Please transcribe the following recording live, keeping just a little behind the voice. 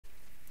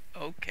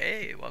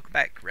Okay, welcome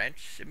back,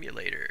 Ranch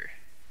Simulator.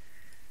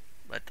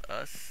 Let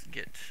us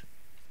get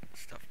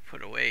stuff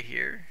put away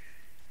here.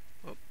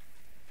 Whoop,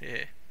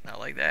 yeah, not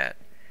like that.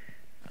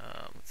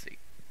 Let's see.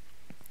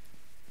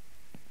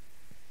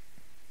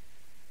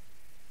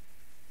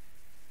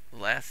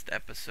 Last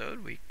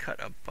episode, we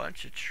cut a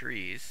bunch of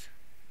trees.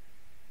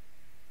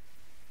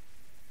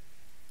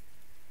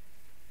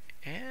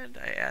 And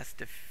I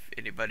asked if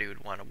anybody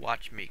would want to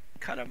watch me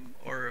cut them,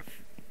 or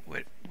if...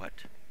 Wait, what?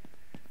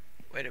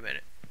 Wait a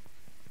minute.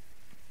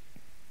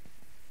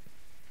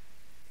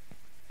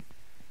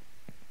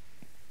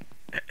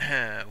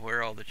 Where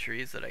are all the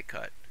trees that I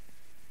cut?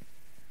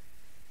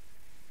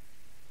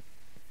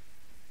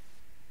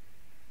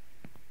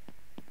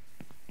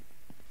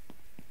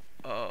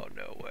 Oh,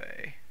 no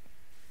way.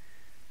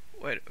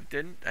 Wait,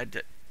 am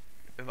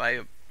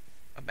I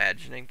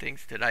imagining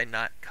things? Did I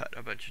not cut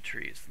a bunch of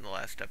trees in the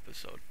last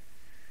episode?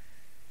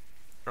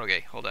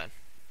 Okay, hold on.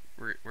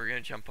 We're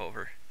gonna jump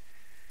over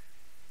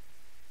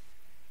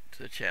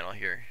to the channel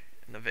here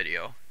in the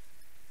video.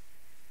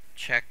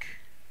 Check,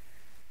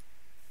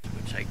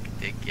 which I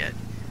did get.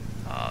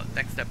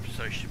 Next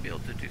episode I should be able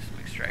to do some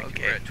extracting.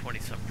 Okay. We're at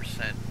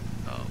 20-some%.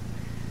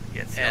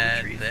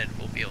 And then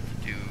we'll be able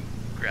to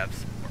grab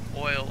some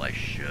more oil. I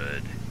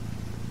should.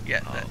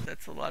 Yeah,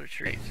 that's a lot of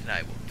trees. And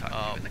I will talk to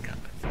you in the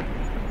comments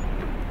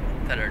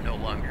that are no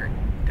longer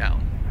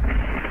down.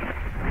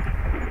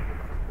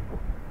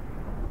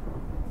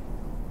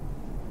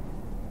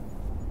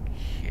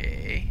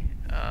 Okay.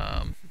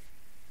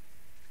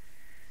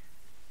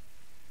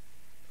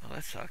 Well,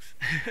 that sucks.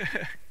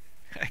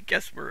 I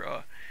guess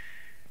we're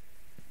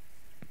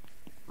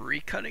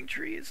recutting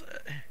trees.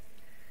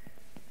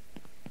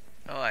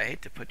 Oh, I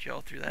hate to put you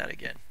all through that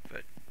again,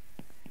 but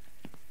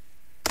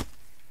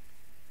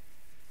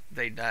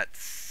they not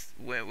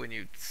when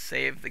you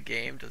save the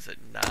game, does it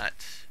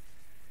not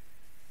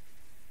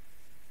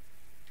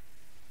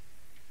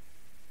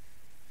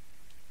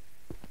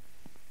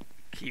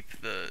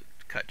keep the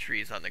cut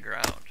trees on the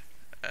ground?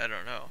 I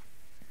don't know.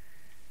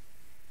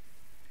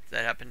 Does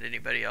that happen to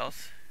anybody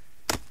else?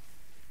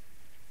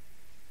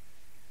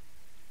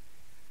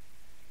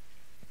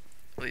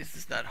 At least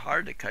it's not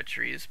hard to cut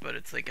trees, but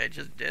it's like I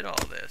just did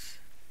all this.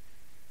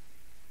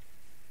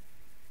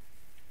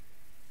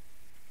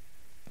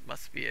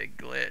 Must be a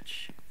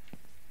glitch.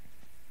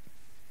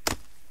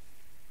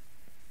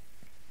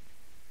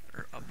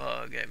 Or a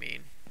bug, I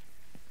mean.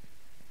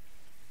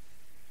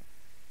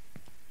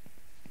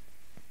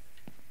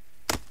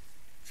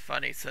 It's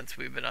funny, since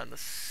we've been on the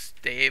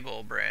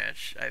stable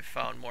branch, I've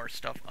found more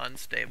stuff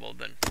unstable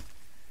than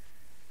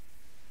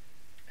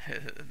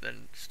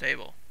than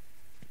stable.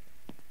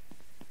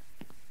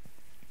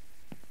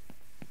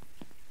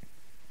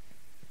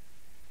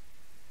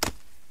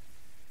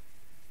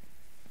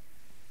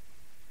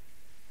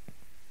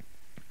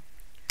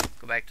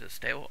 Go back to the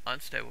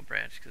unstable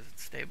branch because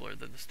it's stabler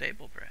than the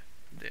stable branch.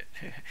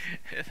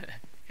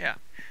 Yeah.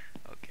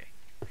 Okay.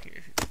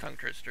 Tongue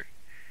twister.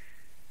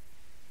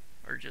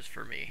 Or just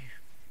for me.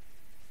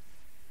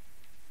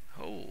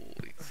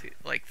 Holy, see,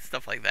 like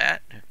stuff like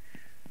that.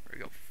 We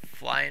go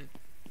flying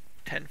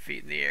 10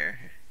 feet in the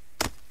air.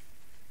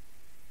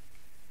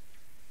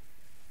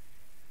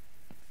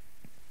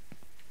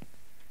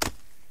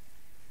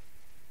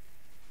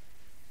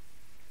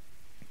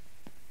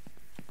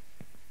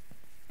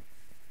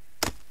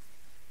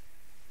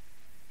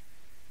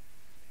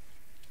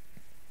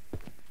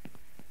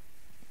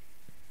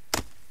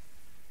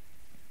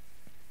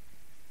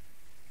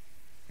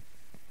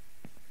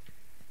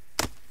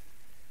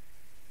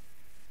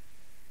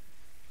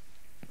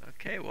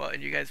 Okay, well,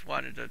 and you guys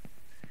wanted to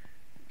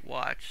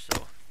watch,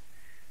 so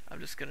I'm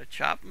just going to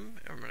chop them,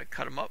 and I'm going to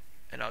cut them up,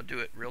 and I'll do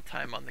it real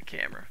time on the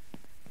camera.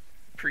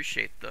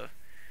 Appreciate the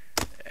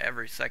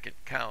every second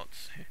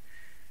counts.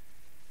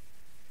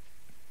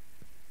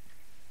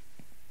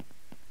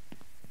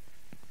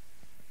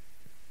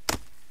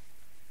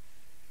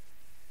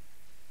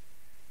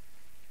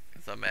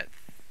 Because I'm at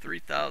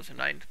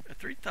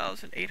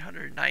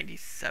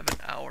 3,897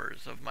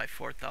 hours of my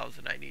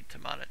 4,000 I need to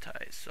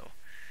monetize, so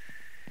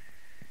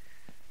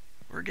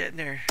we're getting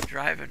there,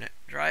 driving it.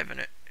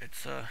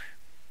 It's the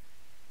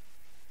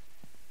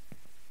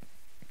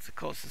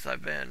closest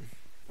I've been.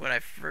 When I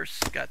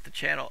first got the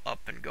channel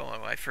up and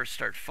going, when I first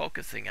started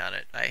focusing on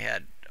it, I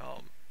had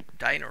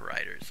dyno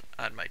riders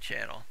on my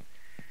channel,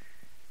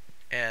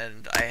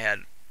 and I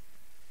had,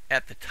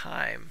 at the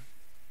time,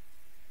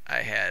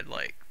 I had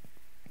like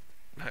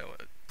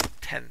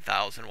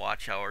 10,000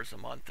 watch hours a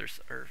month,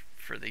 or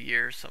for the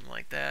year, something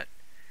like that,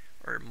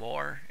 or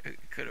more.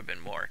 It could have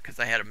been more because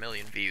I had 1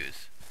 million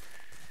views.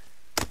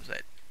 It was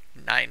at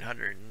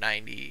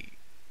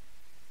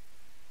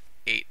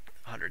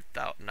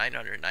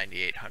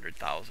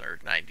 998,000 or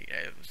 90.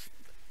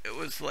 It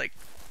was like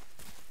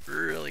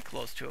really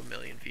close to 1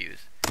 million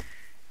views,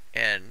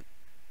 and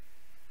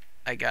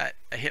I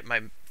hit my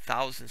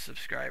 1,000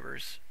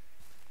 subscribers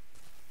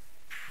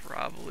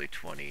probably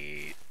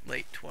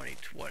late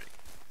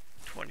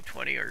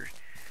 2020 or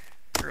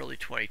early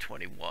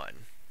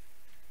 2021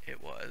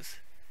 it was.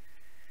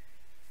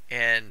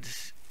 and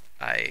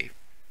I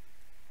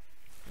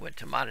went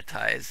to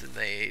monetize, and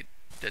they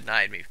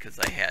denied me because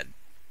I had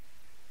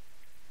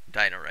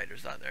Dino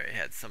Riders on there. I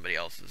had somebody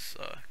else's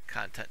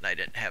content, and I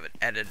didn't have it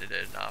edited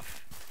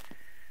enough.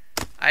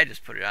 I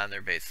just put it on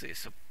there basically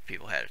so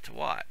people had it to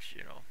watch,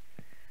 you know.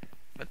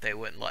 But they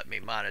wouldn't let me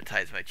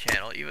monetize my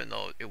channel, even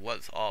though it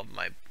was all of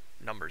my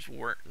numbers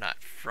weren't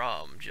not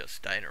from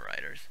just Dino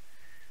Riders,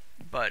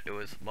 but it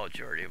was the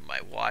majority of my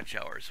watch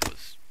hours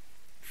was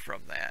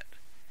from that.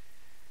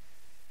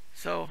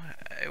 So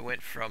I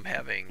went from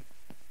having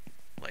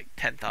like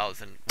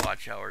 10,000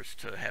 watch hours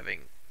to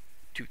having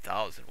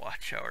 2,000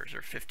 watch hours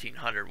or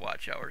 1,500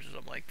 watch hours or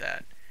something like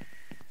that,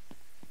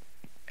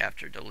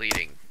 after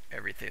deleting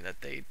everything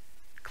that they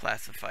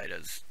classified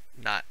as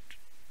not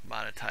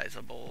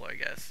monetizable, I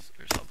guess,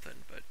 or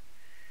something. But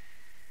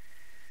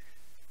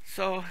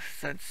so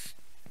since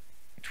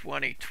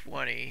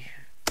 2020,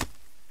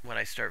 when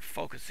I started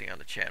focusing on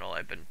the channel,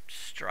 I've been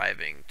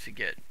striving to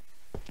get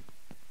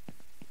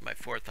my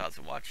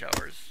 4,000 watch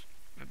hours.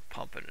 I've been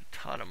pumping a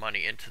ton of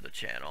money into the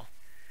channel.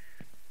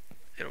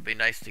 It'll be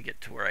nice to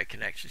get to where I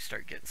can actually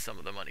start getting some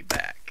of the money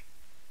back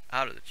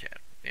out of the channel.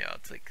 You know,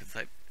 it's like, because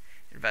I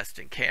invest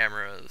in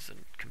cameras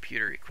and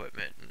computer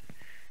equipment and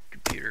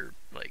computer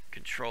like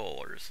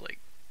controllers, like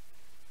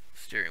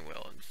steering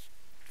wheel and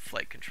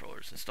flight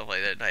controllers and stuff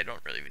like that, and I don't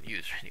really even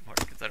use anymore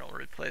because I don't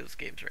really play those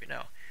games right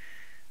now,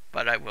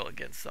 but I will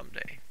again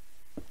someday.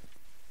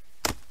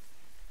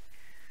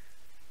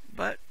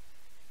 But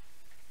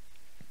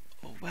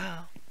oh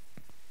well,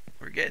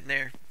 we're getting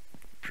there.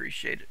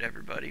 Appreciate it,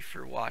 everybody,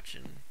 for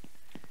watching.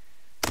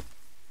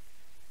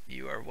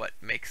 You are what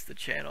makes the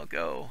channel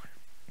go.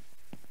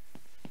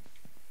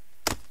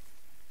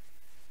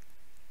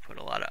 Put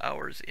a lot of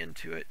hours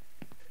into it,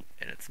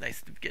 and it's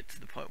nice to get to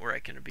the point where I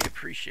can be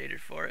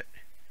appreciated for it.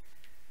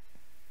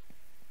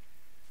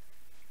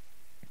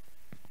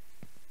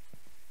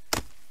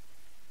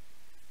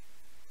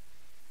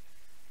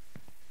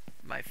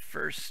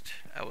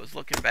 I was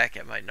looking back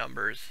at my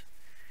numbers,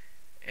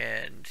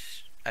 and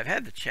I've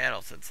had the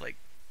channel since like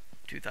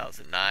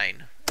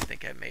 2009. I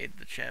think I made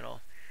the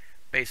channel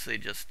basically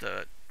just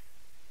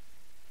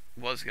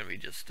was gonna be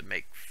just to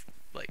make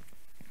like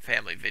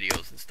family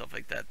videos and stuff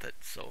like that,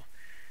 so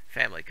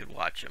family could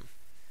watch them.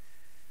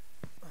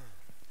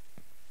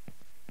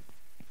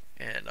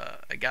 And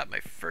I got my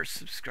first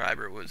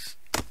subscriber was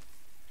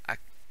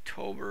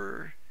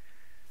October,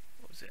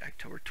 what was it,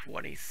 October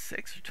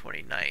 26th or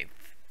 29th,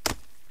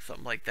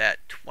 something like that.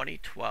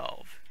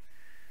 2012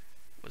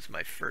 was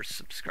my first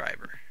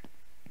subscriber.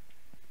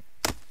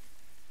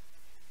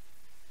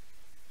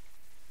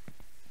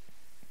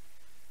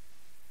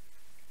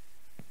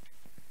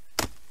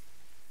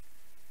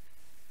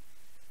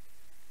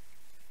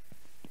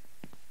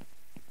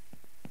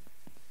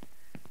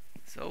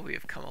 So we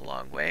have come a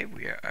long way.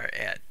 We are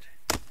at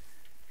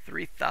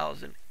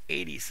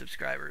 3,080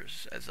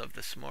 subscribers as of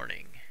this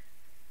morning.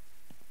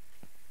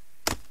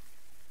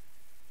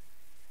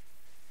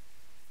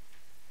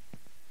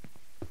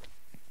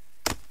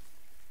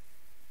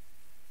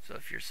 So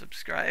if you're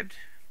subscribed,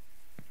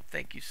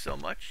 thank you so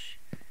much.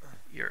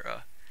 You're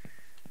a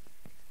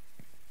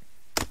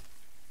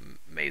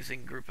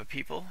amazing group of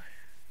people.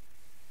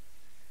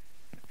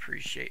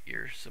 Appreciate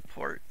your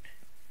support.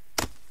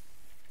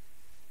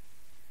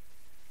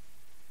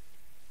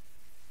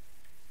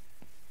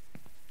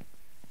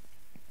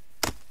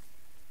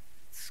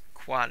 It's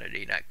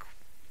quantity, not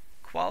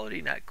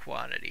quality, not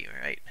quantity,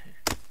 right?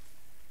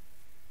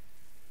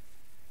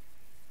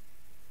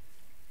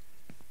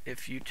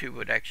 If YouTube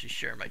would actually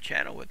share my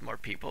channel with more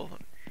people,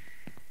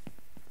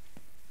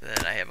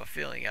 then I have a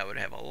feeling I would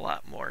have a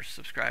lot more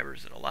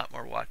subscribers and a lot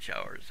more watch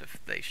hours if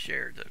they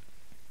shared it.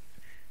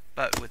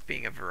 But with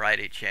being a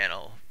variety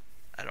channel,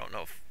 I don't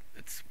know if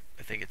it's,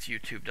 I think it's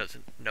YouTube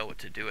doesn't know what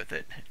to do with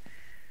it.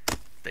 What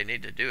they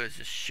need to do is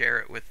just share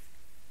it with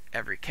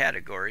every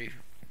category.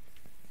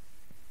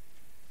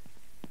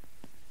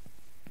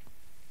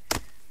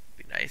 It'd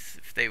be nice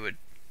if they would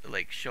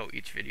like show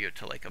each video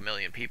to like 1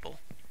 million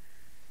people.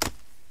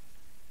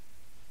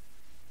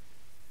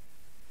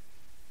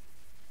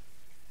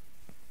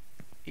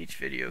 Each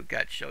video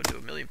got showed to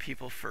 1 million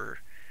people for,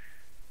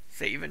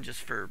 say, even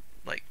just for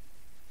like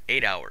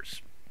 8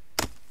 hours,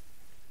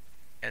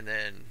 and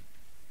then,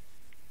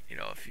 you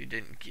know, if you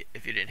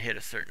didn't hit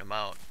a certain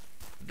amount,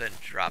 then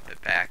drop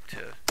it back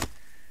to,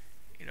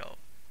 you know,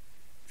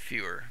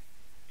 fewer,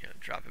 you know,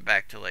 drop it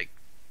back to like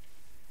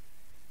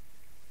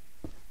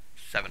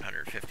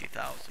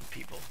 750,000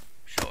 people,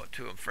 show it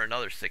to them for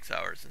another 6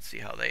 hours and see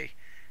how they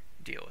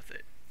deal with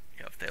it,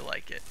 you know, if they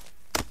like it.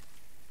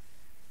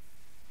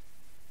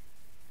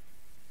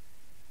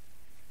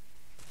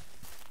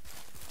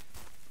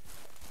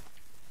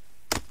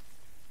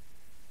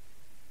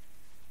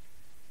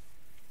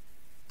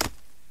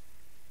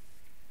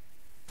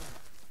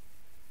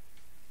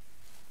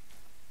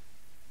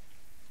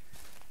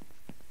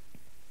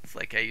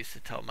 Like I used to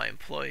tell my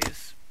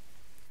employees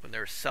when they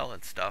were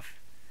selling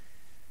stuff,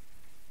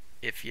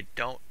 if you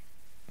don't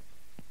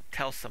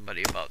tell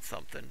somebody about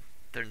something,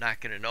 they're not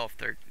going to know if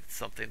they're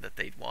something that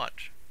they'd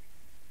want.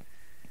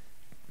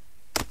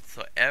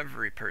 So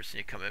every person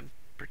you come in,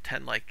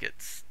 pretend like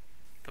it's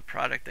the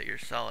product that you're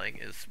selling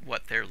is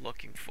what they're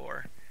looking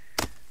for.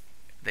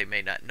 They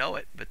may not know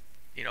it, but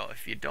you know,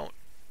 if you don't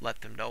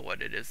let them know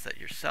what it is that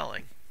you're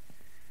selling,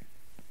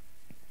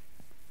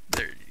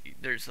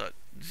 there's a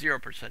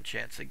 0%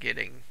 chance of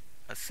getting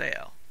a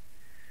sale.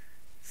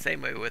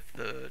 Same way with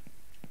the,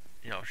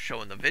 you know,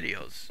 showing the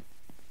videos.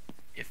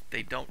 If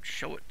they don't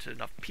show it to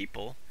enough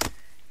people,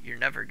 you're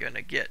never going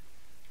to get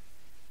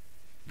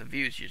the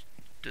views you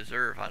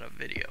deserve on a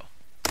video.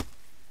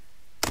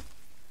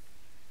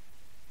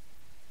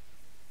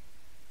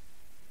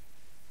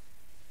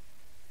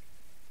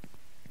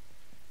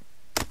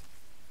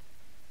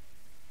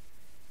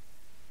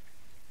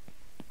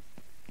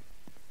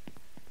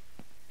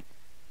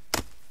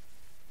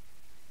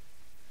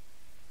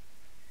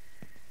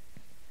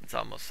 It's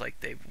almost like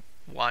they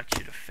want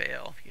you to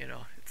fail, you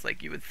know. It's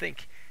like you would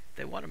think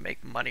they want to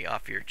make money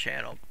off your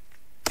channel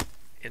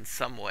in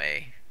some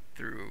way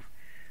through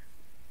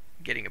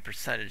getting a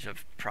percentage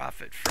of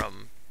profit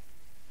from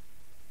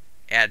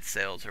ad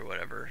sales or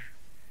whatever.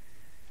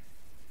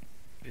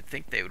 You'd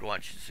think they would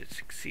want you to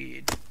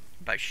succeed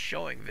by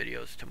showing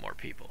videos to more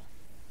people.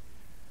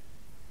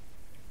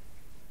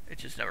 It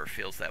just never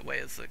feels that way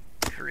as a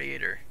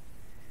creator.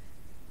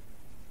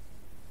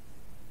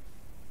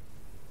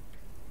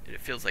 It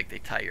feels like they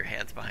tie your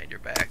hands behind your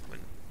back when,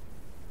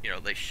 you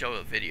know, they show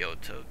a video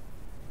to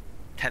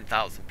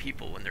 10,000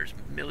 people when there's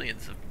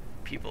millions of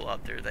people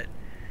out there that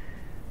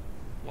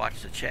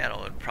watch the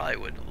channel and probably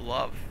would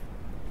love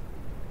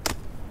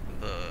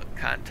the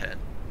content,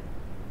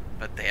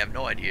 but they have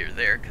no idea you're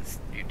there because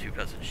YouTube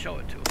doesn't show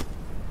it to them.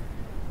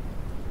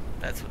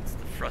 That's what's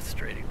the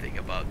frustrating thing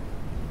about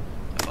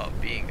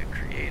being a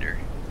creator.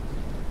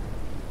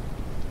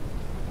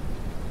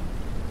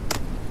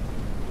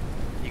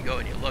 You go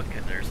and you look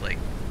and there's like,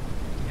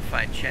 you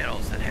find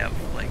channels that have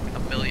like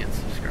 1 million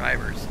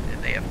subscribers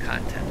and they have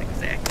content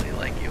exactly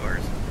like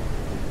yours.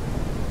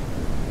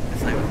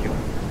 It's like,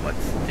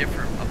 what's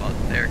different about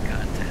their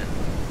content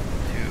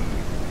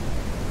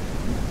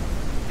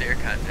to your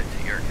content,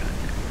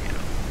 you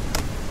know?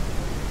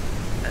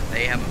 That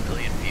they have 1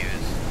 million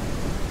views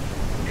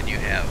and you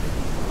have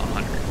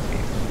 100 views.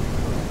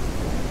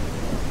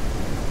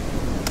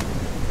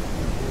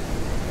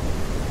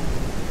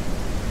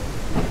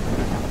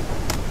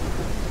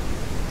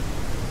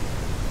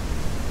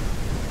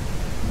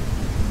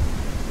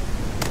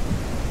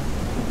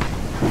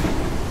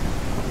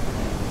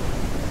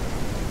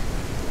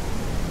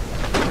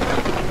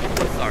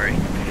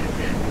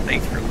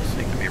 Thanks for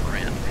listening to me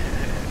rant.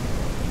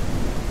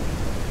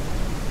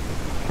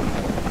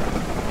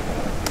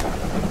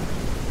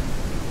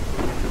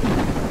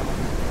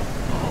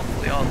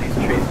 Hopefully all these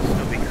trees will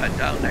still be cut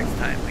down next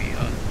time we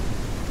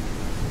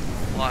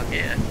log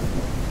in.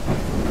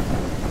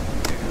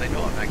 Because I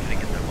know I'm not going to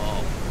get them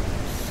all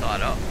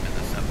sawed up in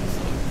this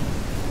episode.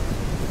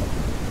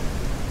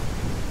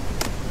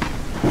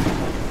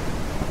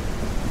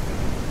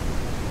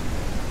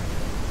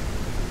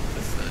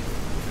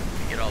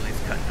 To get all these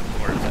cut to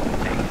boards, it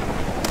would take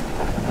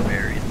a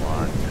very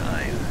long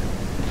time.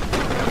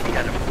 You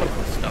gotta move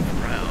the stuff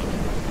around.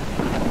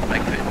 What I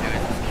could do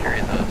is just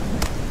carry the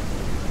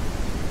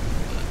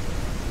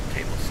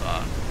table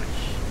saw, which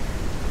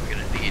I'm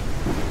gonna need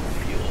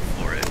fuel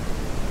for it.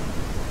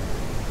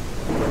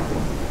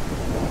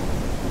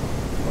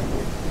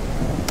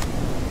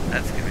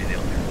 That's gonna be the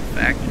only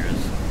factor,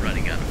 is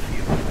running out of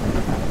fuel.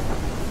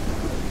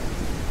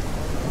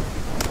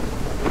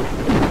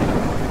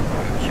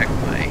 Check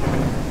my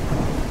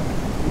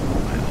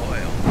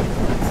oil.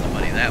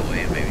 Somebody that way,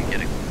 and maybe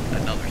get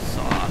another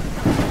saw.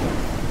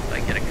 If I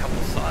get a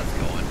couple saws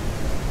going,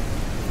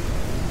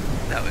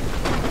 that would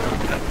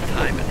cut the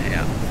time in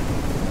half.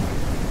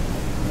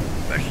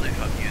 Especially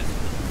if I'm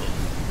using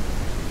those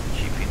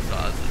cheaping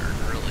saws that are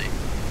really,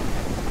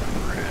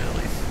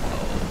 really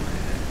slow.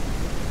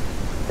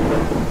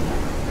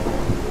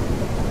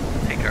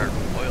 Take our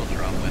oil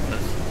drum with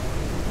us.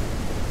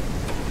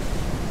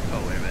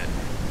 Oh, wait a minute.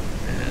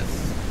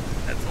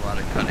 That's a lot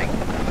of cutting.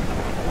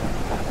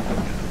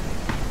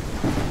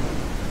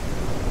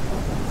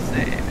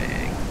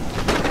 Saving.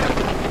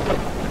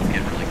 Let's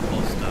get really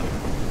close to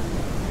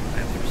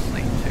after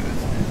sleep too,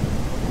 isn't it?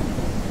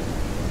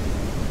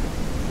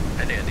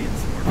 I need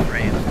some more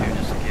frames too,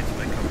 just in case if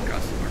I come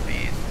across some more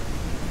bees.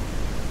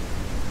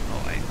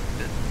 Oh, I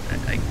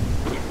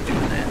keep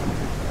doing that.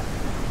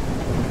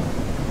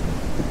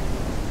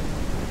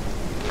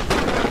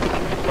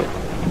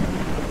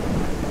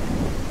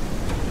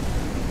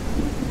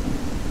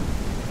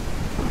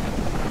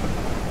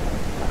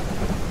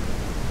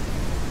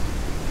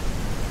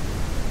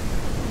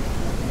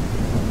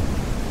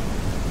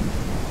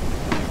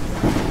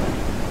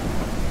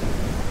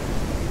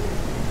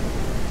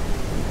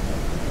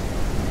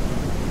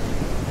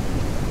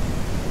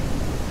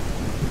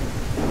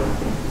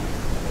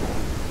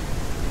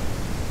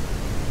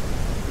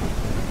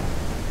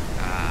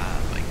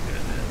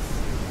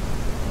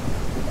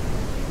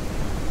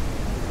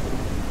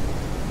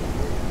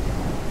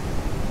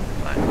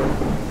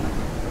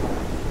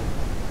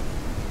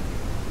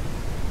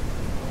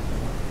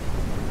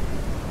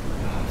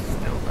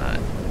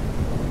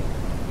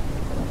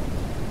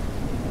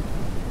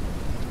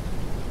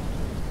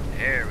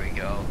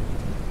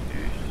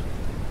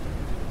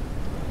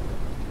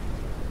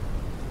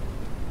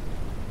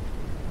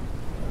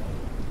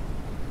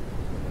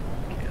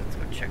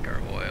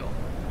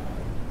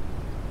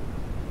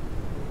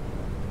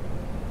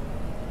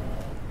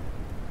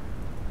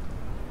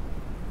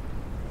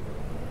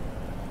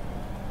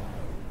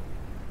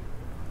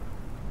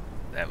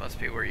 That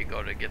must be where you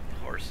go to get the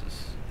horse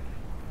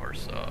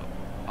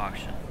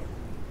auction.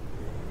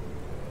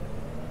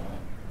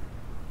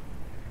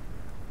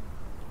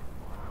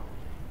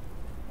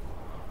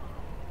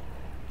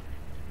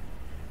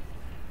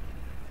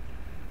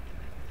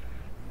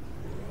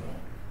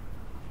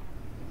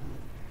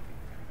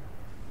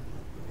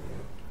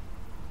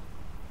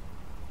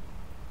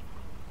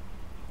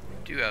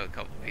 Do have a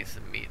couple pieces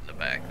of meat in the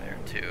back there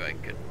too. I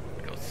could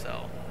go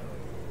sell.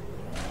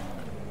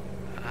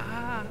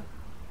 Ah,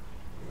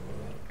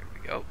 there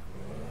we go.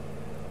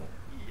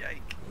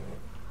 Yike.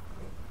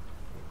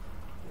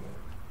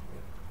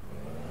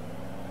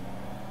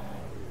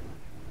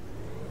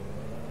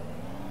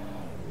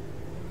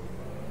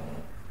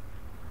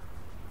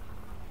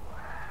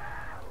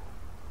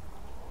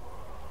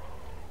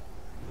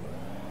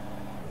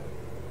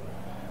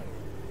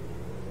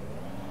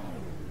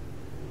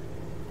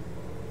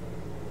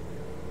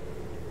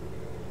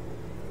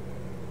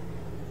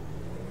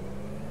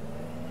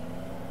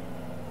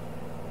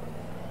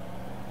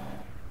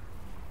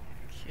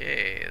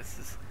 Okay, this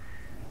is,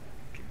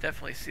 you can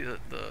definitely see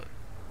that the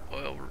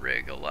oil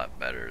rig a lot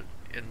better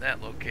in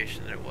that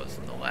location than it was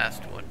in the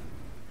last one.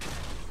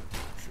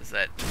 This is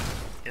that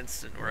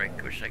instant where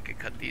I wish I could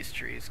cut these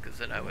trees, because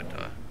then I would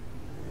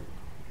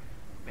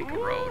make a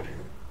road.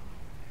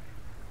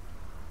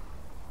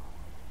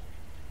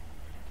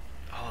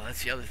 Oh,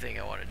 that's the other thing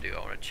I want to do. I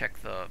want to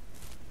check the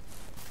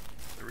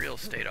real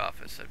estate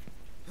office.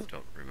 I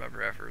don't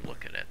remember ever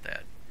looking at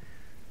that.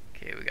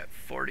 Okay, we got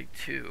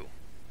 42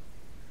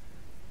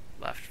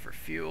 left for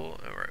fuel,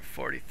 and we're at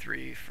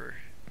 43 for...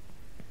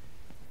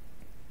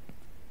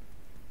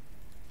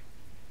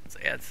 Let's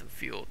add some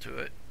fuel to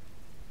it.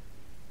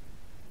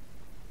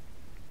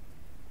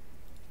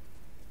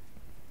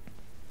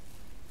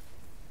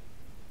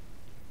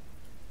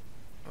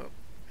 Oh,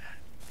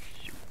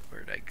 shoot,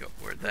 where'd I go?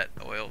 Where'd that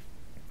oil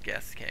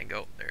gas can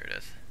go? There it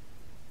is.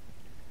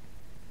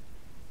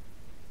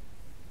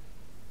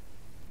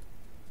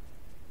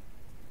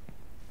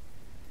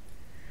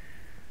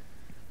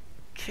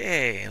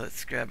 Okay,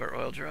 let's grab our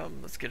oil drum.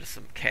 Let's get us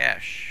some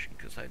cash,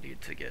 because I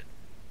need to get...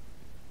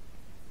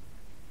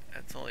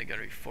 That's only going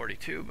to be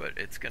 42, but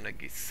it's going to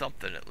be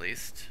something at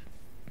least.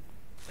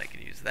 I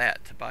can use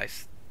that to buy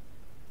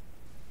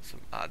some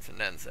odds and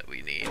ends that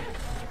we need.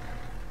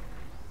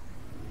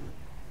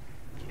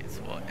 Okay,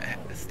 so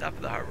at the stop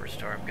at the hardware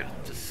store. I'm going to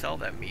just sell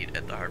that meat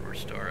at the hardware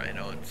store. I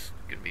know it's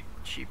going to be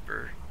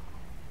cheaper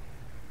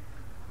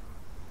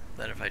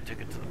than if I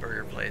took it to the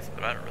burger place,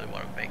 but I don't really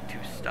want to make 2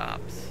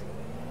 stops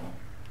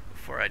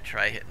before I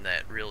try hitting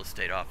that real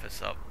estate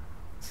office up,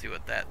 see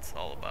what that's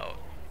all about.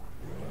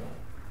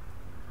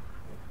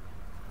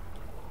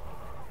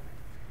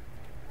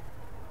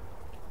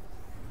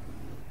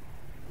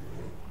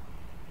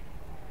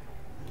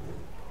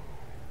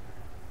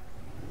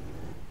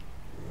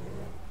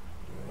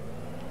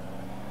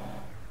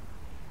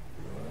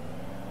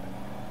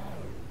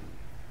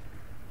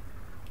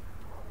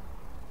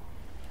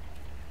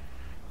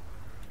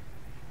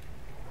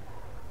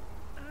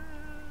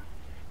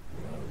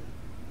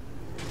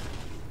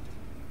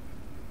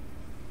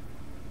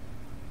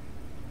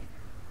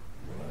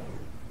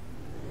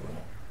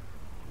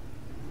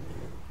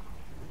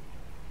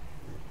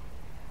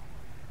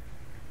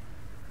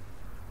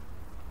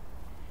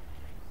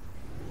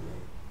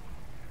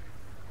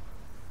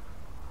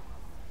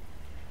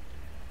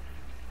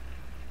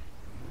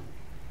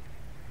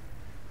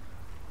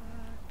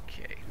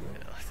 Okay,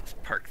 let's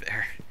just park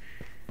there.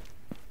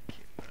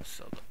 Okay, I'm gonna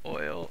sell the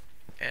oil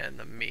and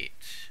the meat.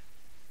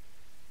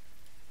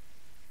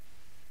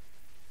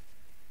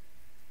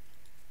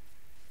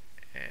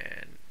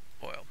 And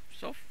oil.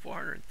 So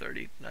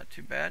 430, not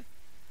too bad.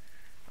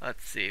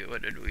 Let's see,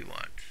 what did we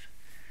want?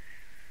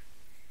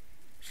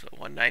 So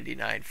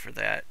 199 for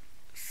that,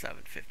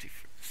 750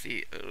 for,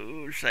 see,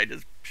 oh,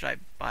 should I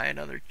buy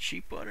another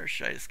cheap one, or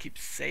should I just keep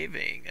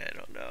saving? I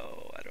don't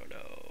know.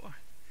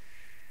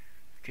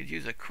 Could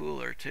use a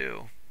cooler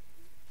too.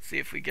 See,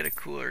 if we get a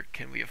cooler,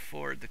 can we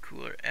afford the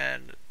cooler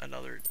and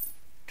another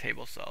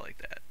table saw like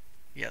that?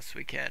 Yes,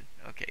 we can.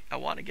 Okay, I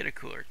want to get a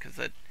cooler because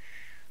that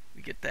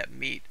we get that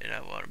meat, and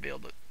I want to be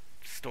able to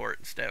store it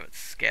instead of it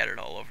scattered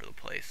all over the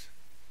place.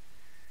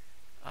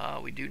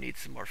 We do need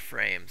some more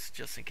frames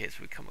just in case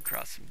we come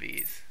across some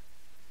bees.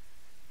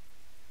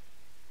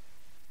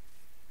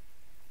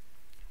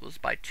 We'll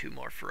just buy 2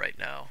 more for right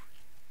now.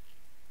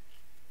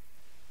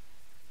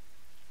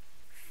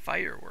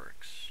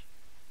 Fireworks.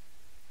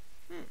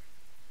 I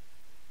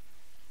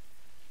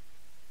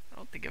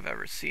don't think I've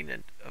ever seen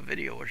a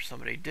video where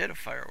somebody did a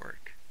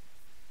firework.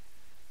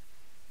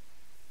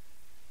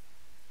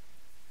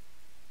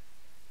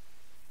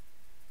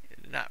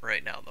 Not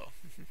right now though.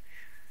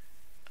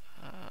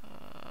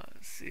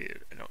 Let's see,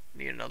 I don't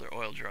need another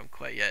oil drum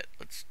quite yet.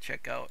 Let's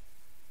check out.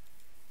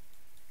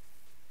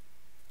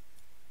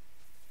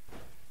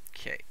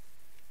 Okay.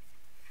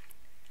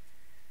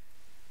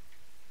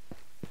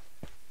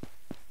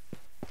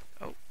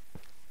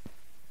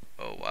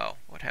 Oh wow,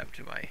 what happened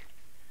to my...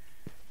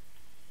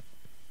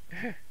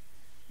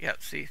 Yeah,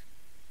 see,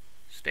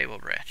 Stable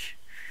wretch.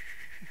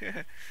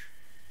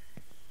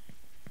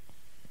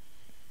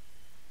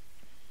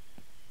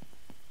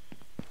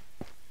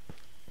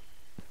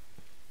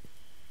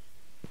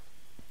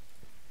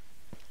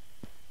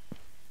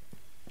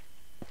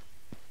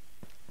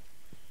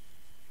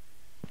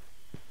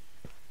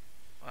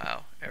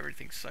 Wow,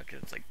 everything's sunken.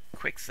 It's like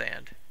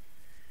quicksand.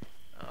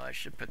 Oh, I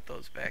should put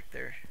those back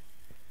there.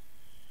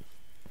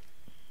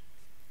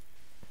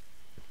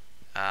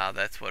 Ah,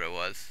 that's what it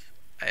was.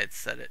 I had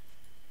set it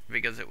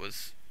because it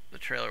was, the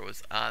trailer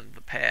was on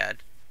the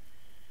pad.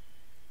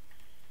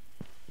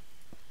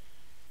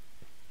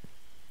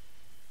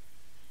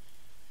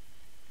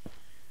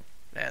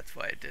 That's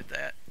why I did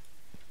that.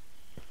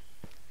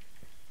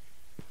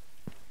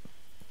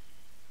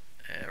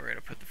 And we're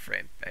gonna put the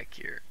frame back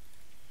here.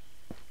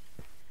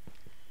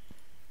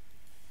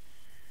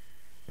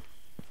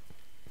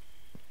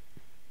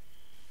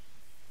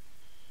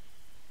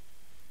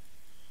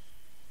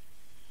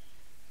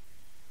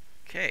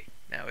 Okay,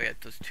 now we got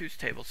those two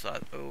table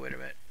saws. Oh, wait a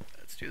minute.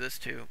 Let's do this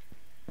too.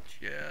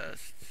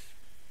 Just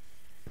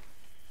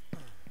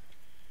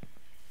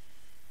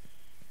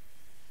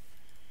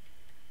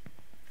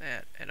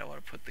that. And I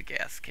want to put the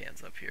gas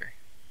cans up here.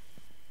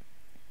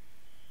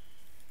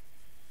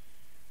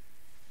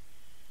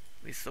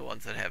 At least the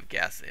ones that have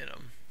gas in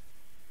them.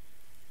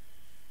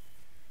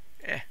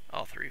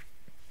 All three.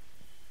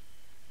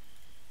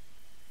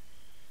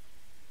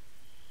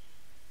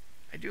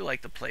 I do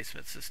like the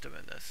placement system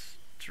in this.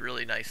 It's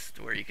really nice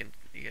to where you can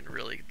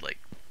really like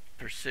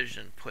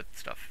precision put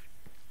stuff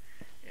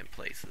in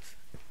places.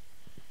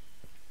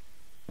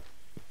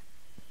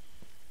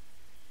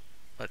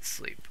 Let's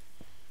sleep.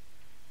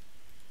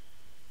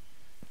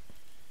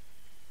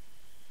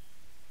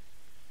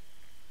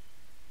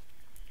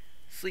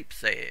 Sleep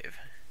save.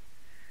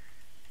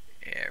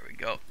 There we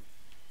go.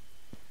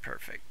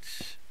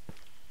 Perfect.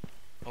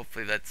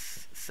 Hopefully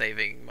that's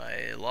saving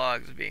my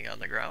logs being on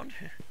the ground.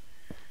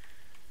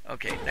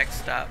 Okay, next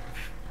stop,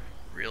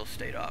 real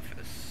estate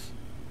office.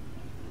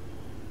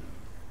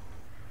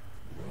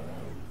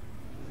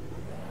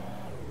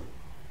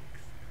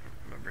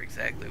 Remember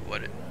exactly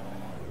what it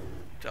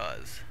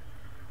does.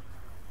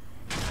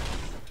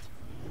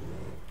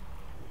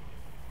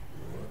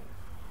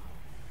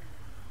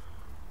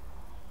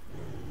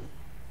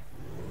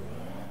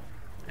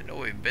 I know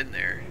we've been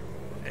there,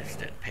 I just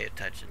didn't pay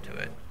attention to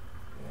it.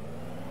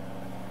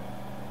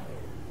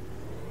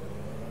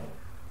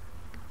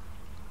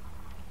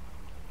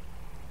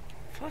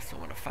 Plus I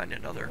want to find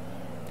another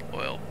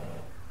oil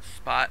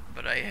spot,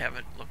 but I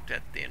haven't looked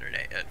at the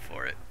internet yet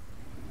for it.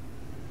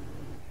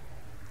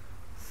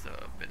 So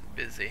I've been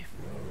busy.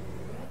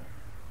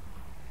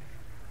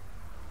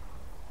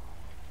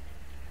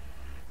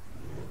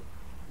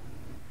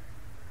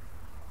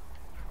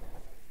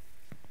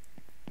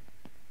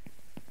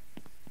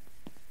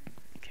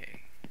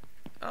 Okay.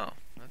 Oh,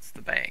 that's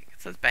the bank.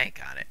 It says bank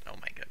on it. Oh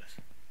my goodness.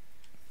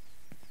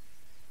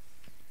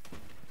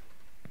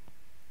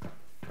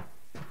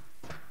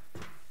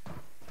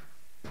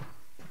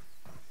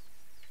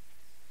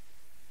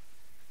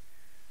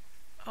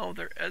 Oh,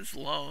 there is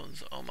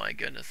loans. Oh my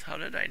goodness, how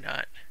did I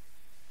not?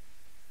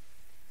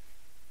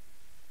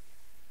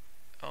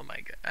 Oh my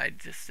god, I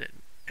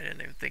didn't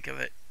even think of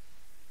it.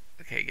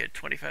 Okay, get a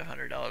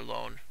 $2,500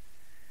 loan.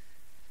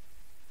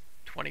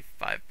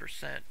 25%.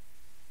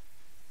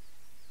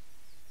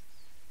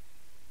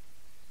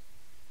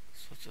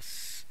 So it's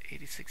a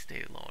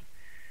 86-day loan.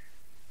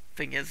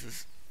 Thing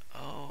is,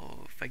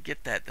 oh, if I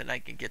get that, then I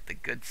can get the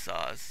good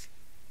saws.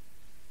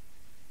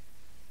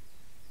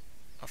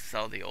 I'll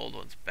sell the old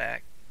ones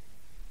back.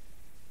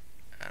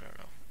 I don't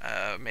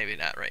know. Maybe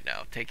not right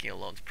now. Taking a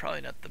loan's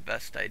probably not the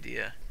best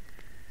idea.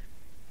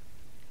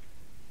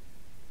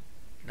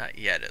 Not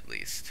yet, at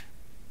least.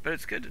 But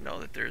it's good to know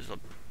that there's a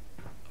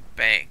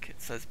bank.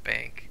 It says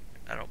bank.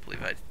 I don't believe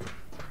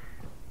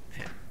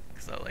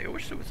because I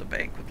wish there was a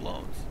bank with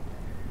loans.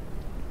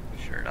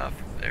 Sure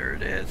enough, there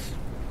it is.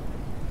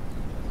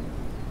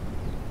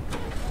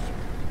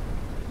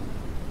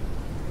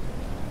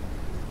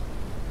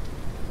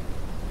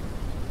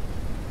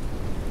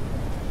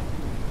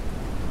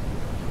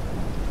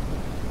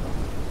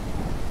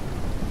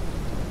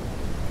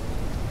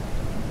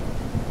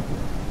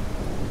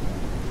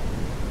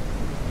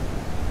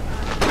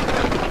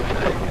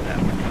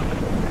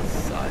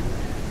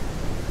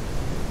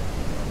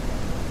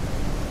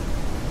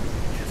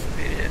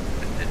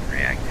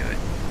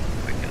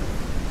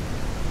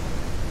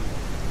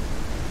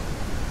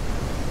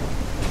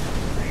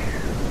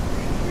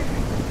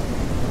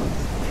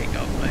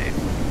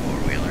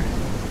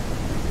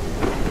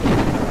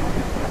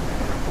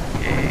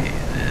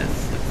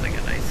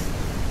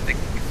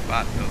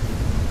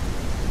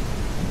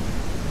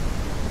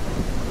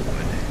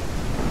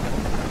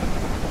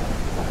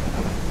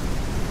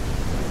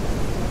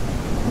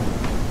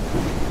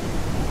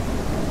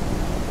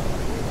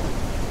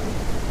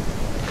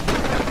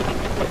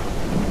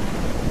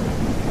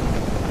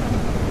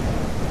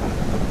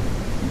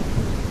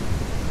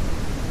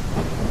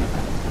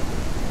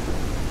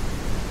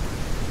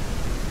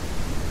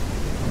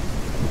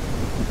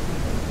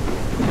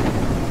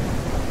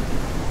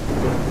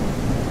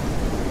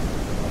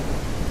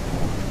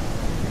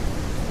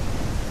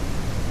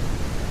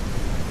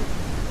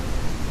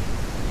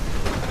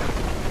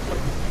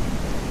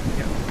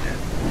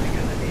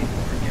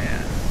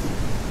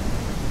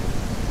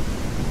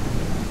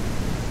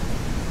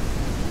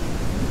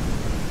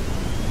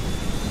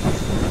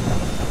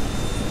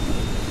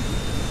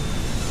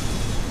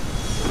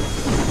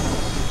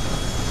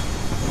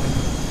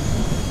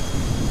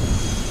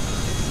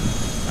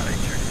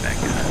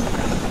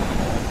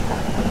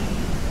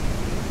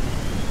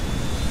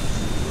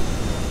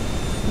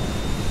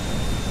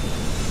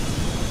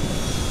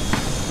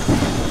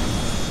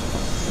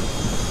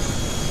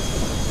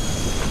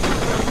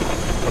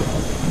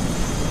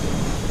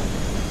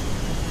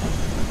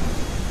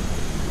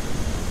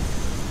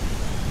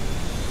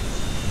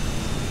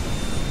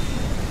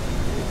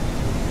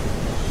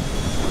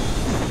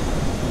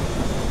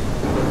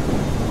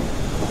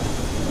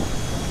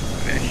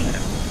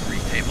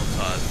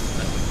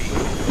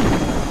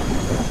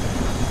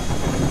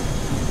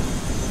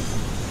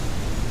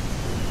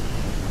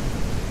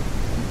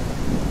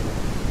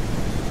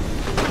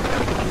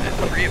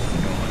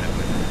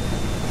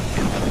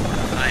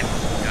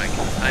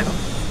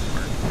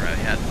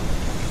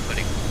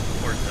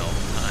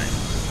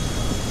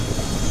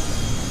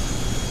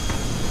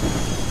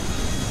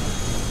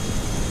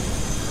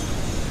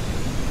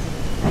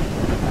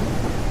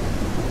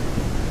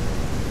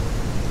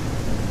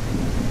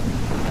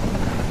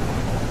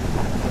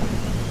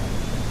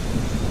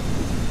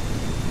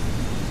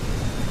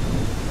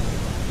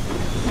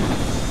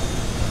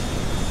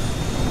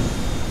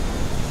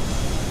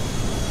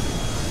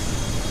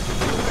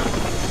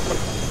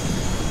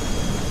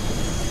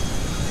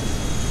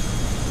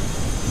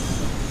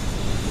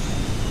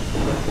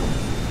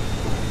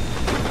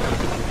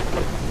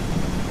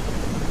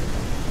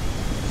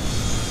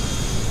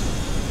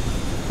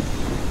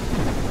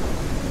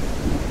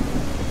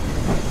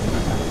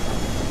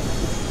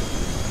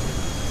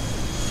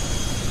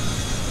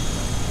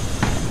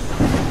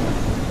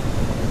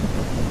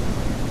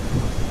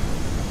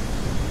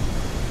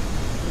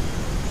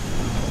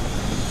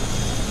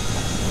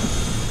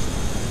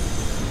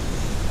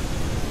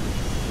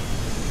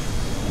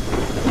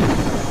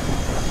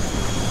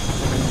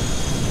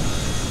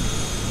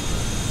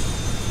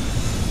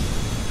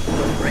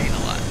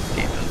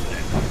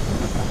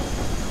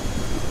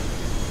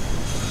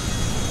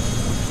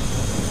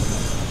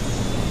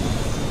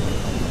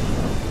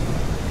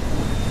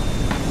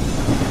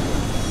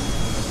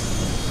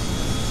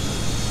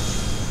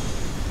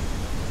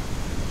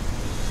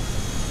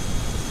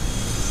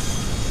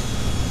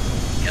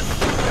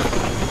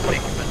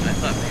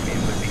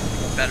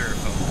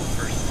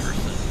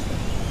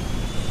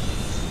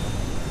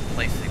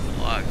 placing the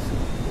logs.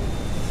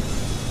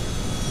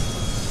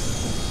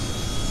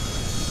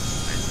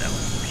 Why is that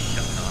one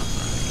shutting off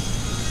on me?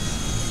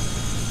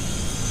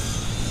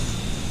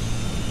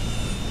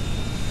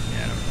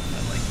 Yeah, I don't know if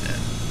I like that.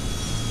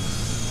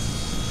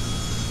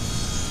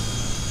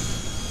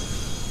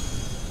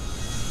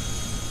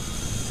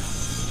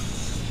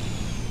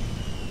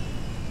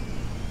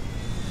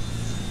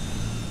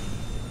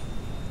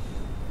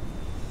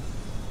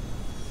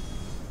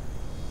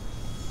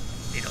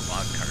 Need a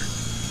log cart.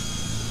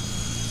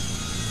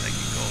 I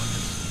can go and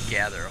just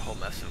gather a whole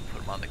mess of them,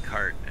 put them on the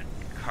cart, and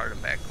cart them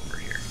back over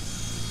here.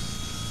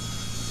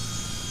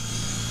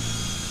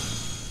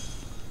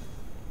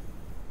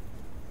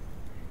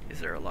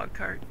 Is there a log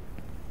cart?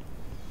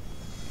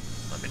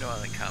 Let me know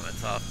in the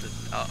comments. I'll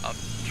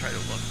try to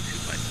look too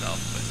myself,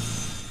 but it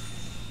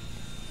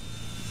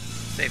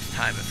saves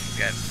time if you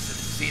guys have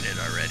seen it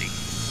already.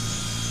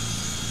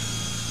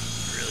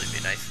 It'd really be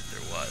nice if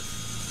there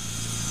was.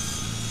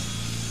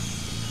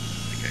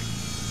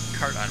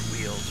 Cart on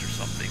wheels or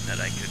something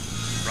that I could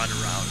run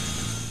around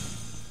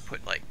and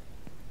put like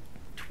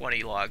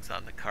 20 logs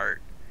on the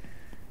cart.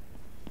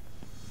 It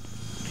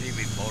could even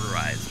be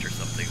motorized or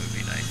something. Would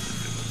be nice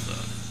if it was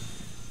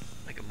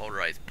like a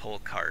motorized pull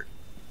cart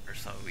or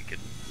something. We could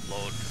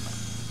load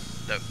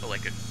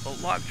like a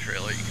log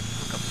trailer you can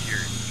hook up to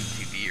your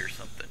UTV or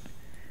something,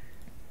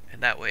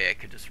 and that way I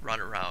could just run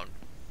around,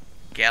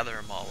 gather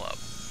them all up,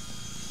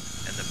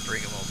 and then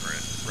bring them over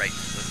right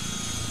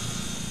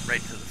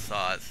to the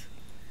saws.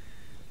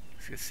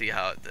 You can see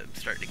how I'm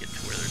starting to get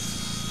to where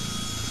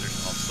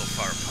there's all so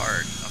far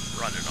apart. I'm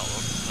running all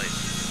over the place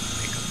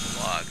to pick up the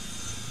logs.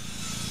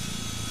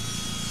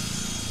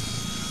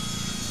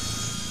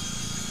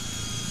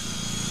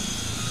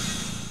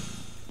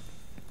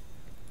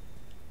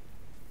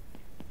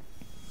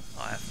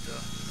 I'll have to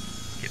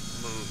get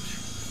moved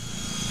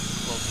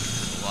closer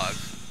to the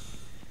logs.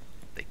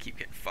 They keep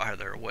getting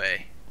farther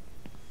away.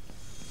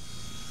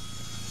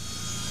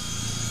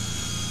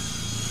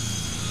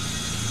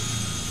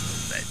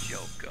 That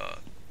joke,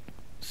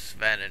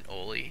 Sven and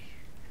Oli,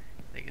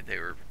 they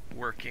were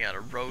working on a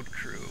road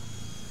crew,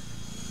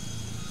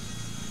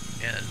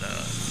 and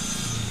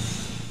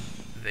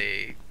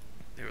they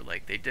were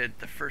like, they did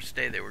the first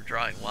day they were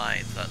drawing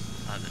lines on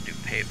the new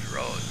paved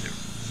road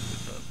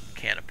with a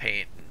can of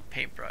paint and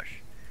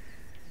paintbrush.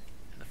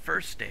 And the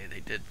first day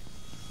they did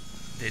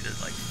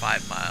like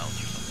 5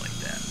 miles or something like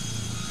that,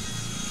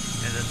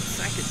 and then the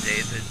second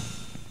day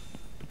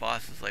the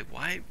boss is like,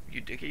 why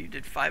you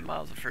did 5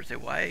 miles the first day,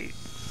 why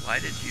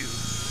did you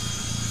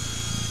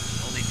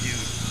only do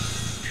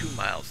 2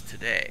 miles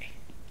today?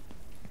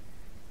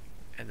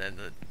 And then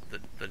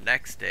the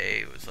next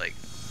day it was like,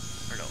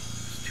 or no, it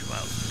was 2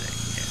 miles today.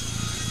 Yeah.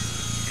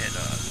 And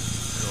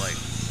they're like,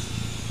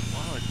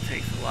 well, it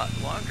takes a lot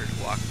longer to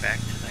walk back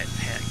to that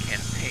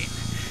can of paint.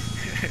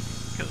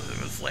 Because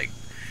it was like,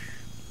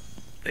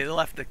 they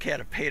left the can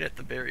of paint at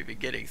the very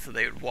beginning, so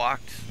they had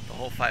walked the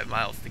whole 5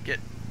 miles to get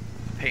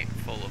paint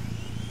full of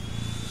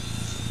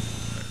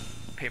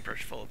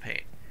paintbrush full of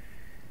paint.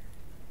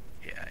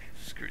 Yeah, I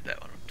screwed that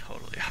one up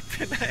totally up,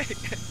 didn't I?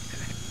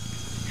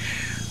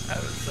 I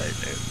was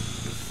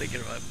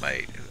thinking about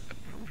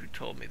who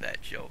told me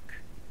that joke.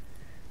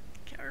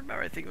 Can't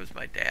remember. I think it was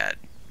my dad.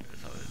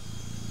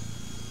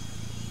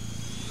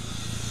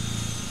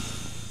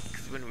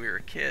 Because when we were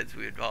kids,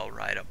 we would all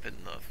ride up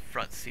in the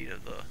front seat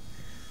of the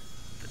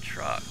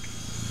truck.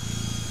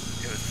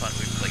 It was fun.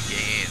 We'd play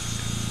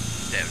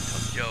games. Dad would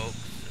tell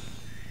jokes.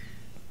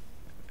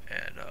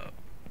 And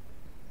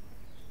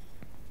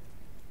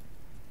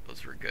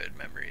those were good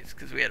memories,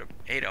 because we had an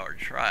 8-hour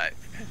drive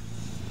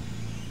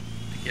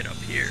to get up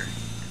here,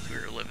 because we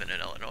were living in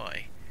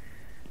Illinois,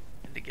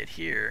 and to get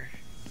here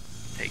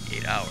take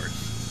 8 hours.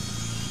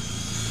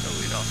 So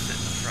we'd all sit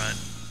in the front,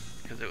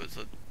 because it was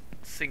a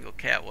single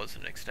cab,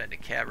 wasn't an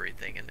extended cab or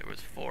anything, and there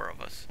was 4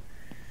 of us,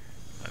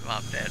 my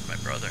mom, dad, my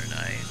brother, and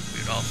I, and we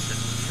would all sit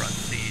in the front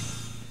seat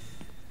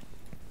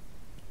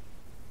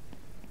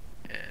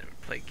and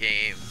play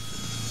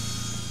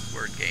games,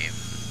 word games,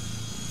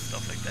 and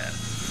stuff like that.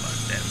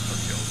 Dad would tell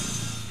jokes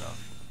and stuff.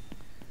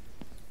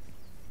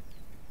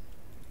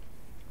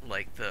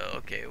 Like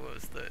it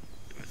was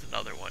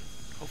another one.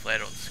 Hopefully I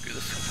don't screw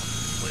this one up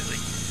completely.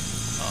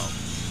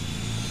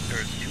 There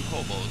was 2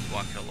 hobos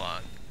walking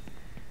along.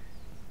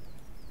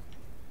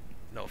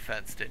 No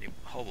offense to any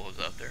hobos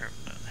out there.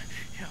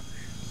 You know,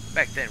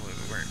 back then we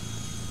weren't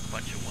a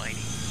bunch of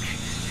whiny.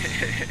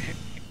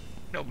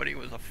 Nobody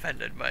was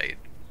offended by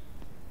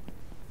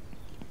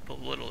the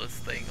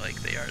littlest thing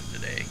like they are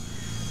today.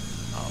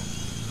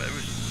 But it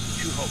was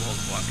 2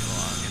 hobos walking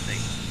along, and they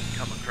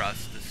come across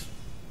this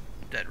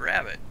dead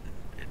rabbit,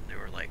 and they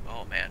were like,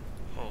 "Oh man,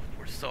 oh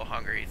we're so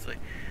hungry." He's like,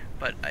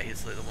 but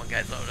he's like, the one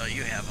guy's like, "Oh no,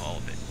 you have all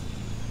of it."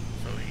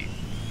 So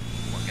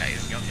one guy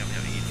yum yum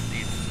yum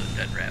eats the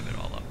dead rabbit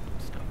all up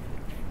and stuff.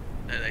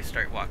 And then they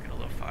start walking a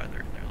little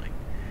farther, and they're like,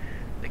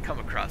 they come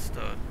across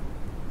a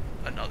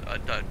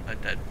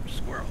dead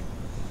squirrel,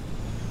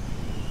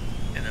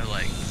 and they're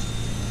like,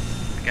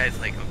 the guy's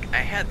like, "Okay,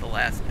 I had the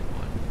last one.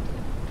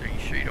 Are you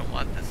sure you don't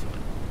want this one?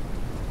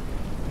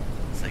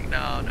 It's like,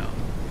 no,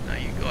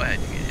 you go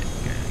ahead, you get it.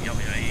 You know,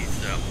 he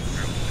eats it up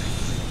real quick.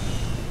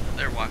 And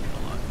they're walking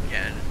along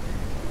again.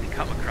 They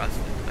come across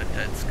a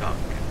dead skunk.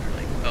 And they're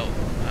like, oh,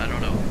 I don't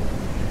know.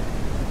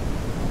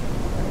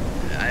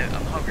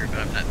 I'm hungry, but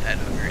I'm not that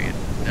hungry. And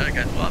the other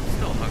guy's, well, I'm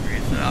still hungry.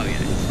 So I'll eat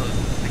it. So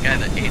the guy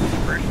that ate the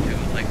first two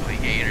was like, well,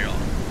 he ate it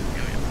all. You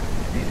know, he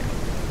ate it all.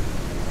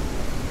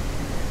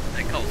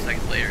 And a couple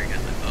seconds later, he goes,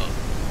 oh,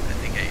 I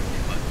think I ate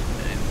too much.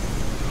 And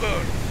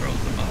boom,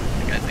 throws them up.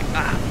 The guy's like,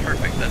 ah,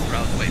 perfect. That's what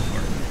I was waiting for.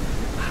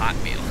 A hot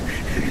meal.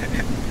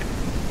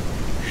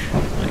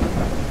 Like,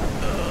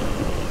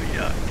 oh,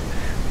 yuck.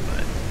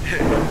 But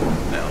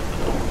that was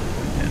enough.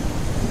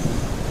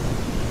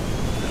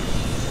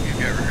 If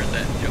you ever heard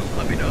that joke,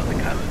 let me know in the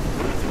comments.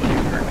 That's what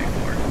you've heard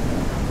before.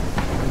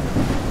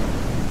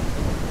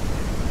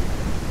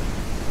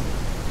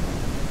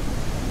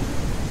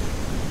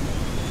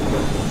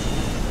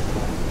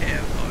 Yeah,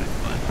 it was always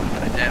fun.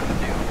 My dad would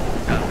do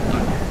Donald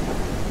Duck.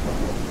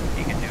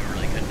 He could do a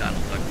really good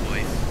Donald Duck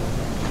voice.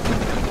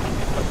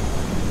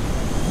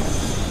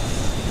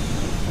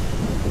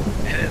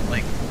 And then,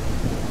 like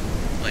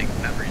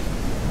memories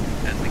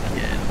as a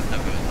kid and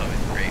stuff, it was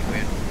always great.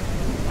 We would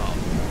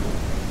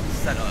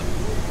set up,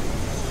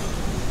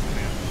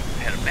 we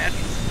had a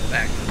mattress in the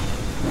back of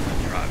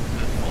the truck,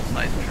 a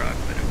full-size truck,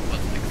 but it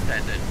wasn't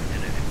extended,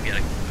 and we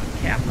had a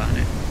cap on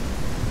it.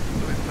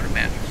 So we put a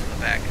mattress in the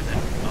back, and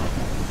then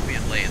we'd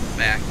lay in the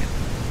back, and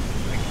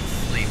we could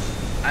sleep.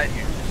 I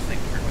usually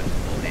sleep for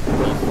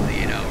most of the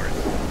 8 hours.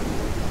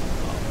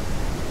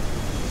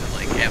 And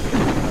like after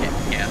we get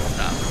gas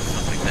stop or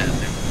something like that,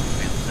 then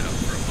we'd sit up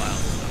for a while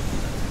and stuff,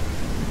 and then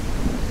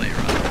play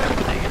around and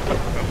everything, and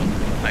I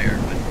wasn't tired,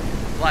 but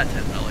a lot of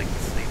times I like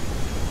to sleep.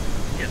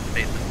 It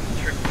made the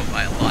trip go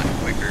by a lot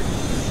quicker.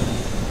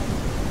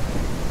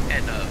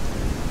 And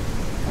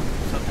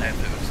sometimes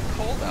it was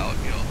cold out,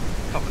 you know,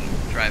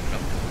 driving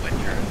up in the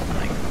winter, it was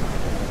like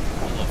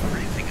below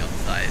freezing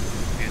outside.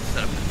 We would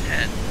set up a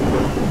tent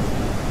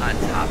on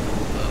top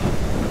of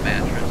the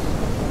mattress,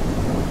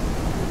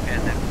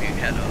 and then we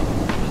had a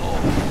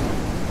hose.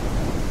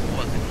 It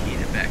wasn't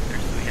heated back there,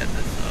 so we had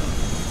this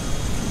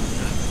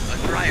a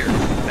dryer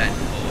vent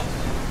hose,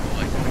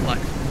 like a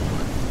flexible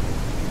one.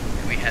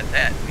 And we had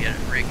that. We had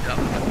it rigged up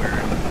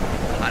where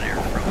hot air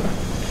from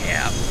the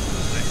cab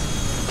would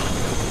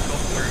go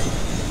through.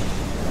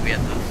 We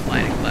had the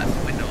sliding glass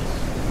windows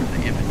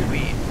in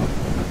between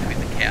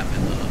the cab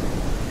and the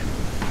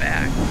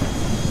back,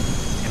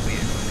 and we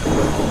had a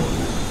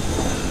hose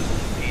to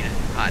feed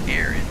hot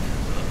air into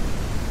the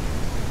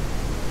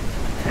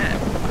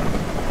tent.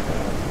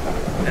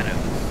 And it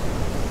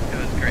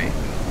was great. It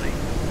was like,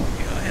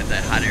 you know, I had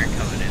that hot air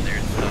coming in there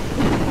and stuff.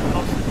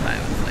 Most of the time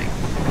it's like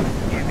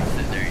you'd be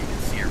sitting there, you can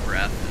see your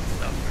breath and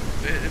stuff.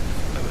 It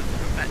was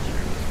an adventure.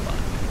 It was fun.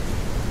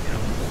 You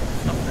know,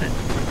 stuff that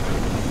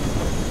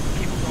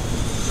people don't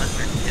let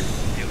their kids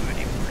do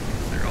anymore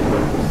because they're all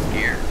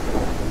scared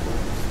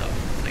and stuff.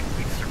 It's like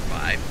we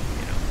survived,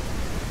 you know.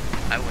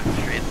 I went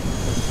straight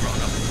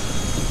growing up in the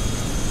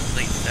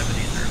late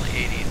 70s, early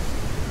 80s,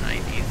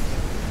 90s,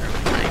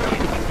 early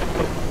 90s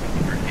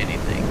for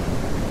anything.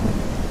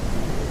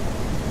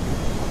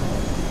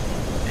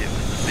 It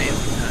was an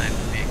amazing time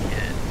to be a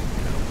kid,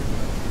 you know.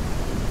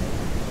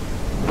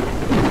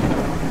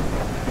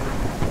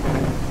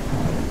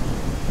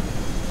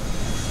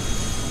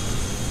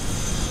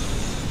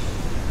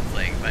 It's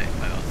like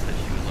my mom said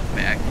she would look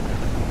back,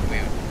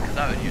 because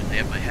I would usually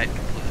have my head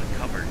completely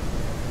covered.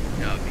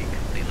 You know, I'd be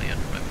completely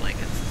under my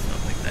blankets and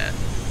stuff like that.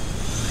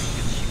 Like,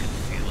 and she could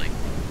see, like,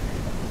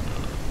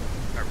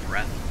 our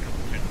breath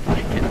coming through the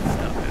blanket and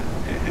stuff.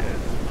 It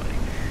was funny.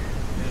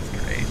 It was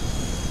great.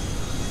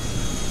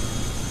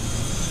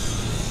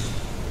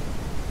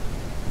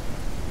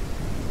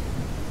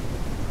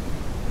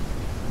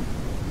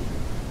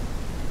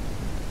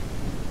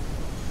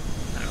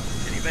 I don't know,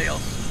 anybody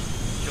else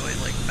enjoy,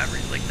 like,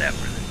 memories like that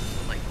where they're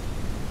just, like,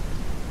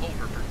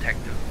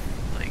 overprotective,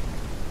 like,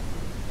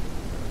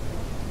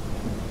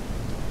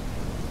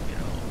 you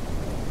know,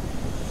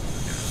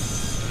 it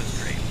was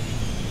great.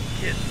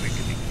 Kids, we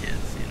could be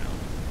kids, you know.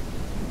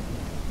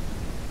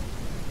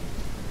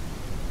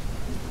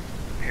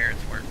 The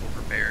parents weren't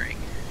overbearing.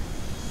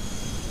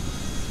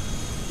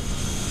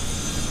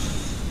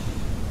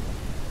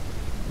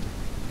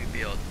 We'd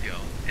be able to, you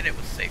know, and it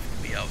was safe to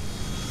be out,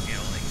 you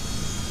know, like,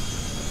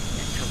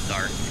 until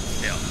dark, and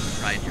stay out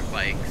and ride your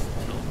bikes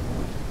until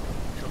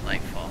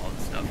nightfall and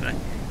stuff. And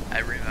I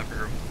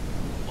remember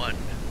one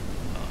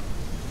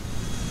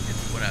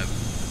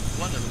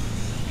of the,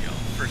 you know,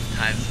 first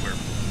times where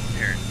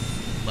parents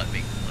let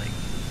me, like,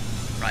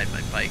 ride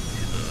my bike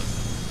to the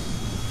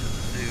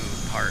zoo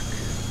park.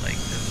 Like,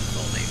 it was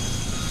only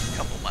a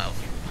couple miles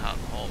from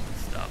home and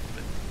stuff,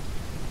 but,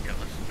 you know,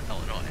 this is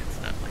Illinois. It's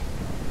not, like,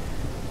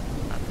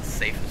 not the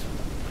safest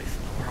place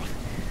in the world.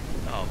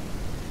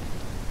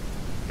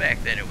 Back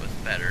then it was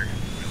better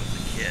when I was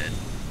a kid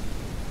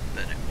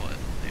than it was,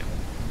 you know,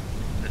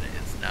 than it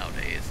is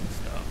nowadays and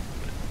stuff.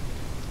 But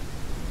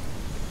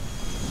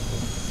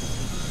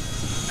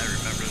I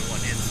remember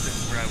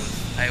where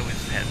I always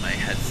had my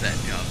headset,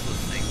 you know, I was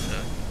listening to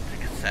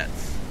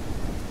cassettes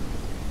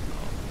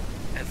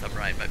as I'm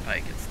riding my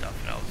bike and stuff,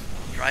 and I was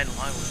riding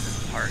along with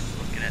this park,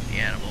 looking at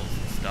the animals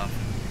and stuff.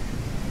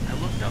 I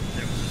looked up, and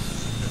there was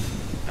this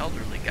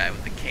elderly guy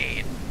with a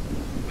cane,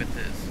 with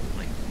his,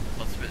 like,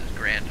 must have been his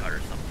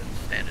granddaughter or something,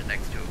 standing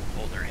next to him,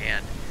 holding her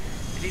hand,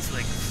 and he's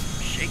like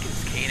shaking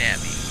his cane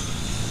at me,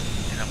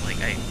 and I'm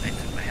like, I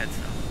took my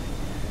headset off.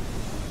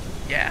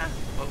 Yeah,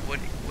 but what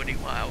do you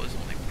want? I was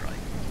only probably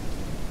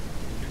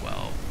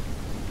 12,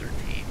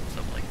 13,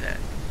 something like that,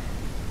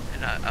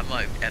 and I'm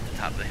like at the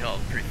top of the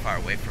hill, pretty far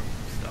away from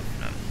stuff,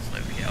 and I was just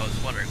like, okay, I was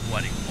wondering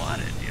what he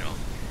wanted, you know,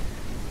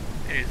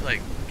 and he's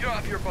like, get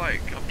off your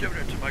bike, I'm giving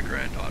it to my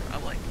granddaughter.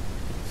 I'm like,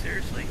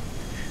 seriously?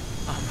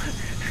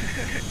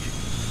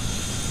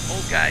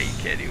 Old guy, you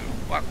can't even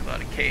walk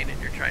without a cane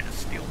and you're trying to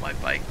steal my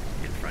bike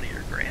in front of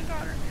your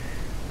granddaughter?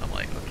 I'm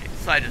like, okay,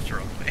 so I just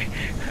drove away.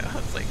 I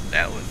was like,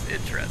 that was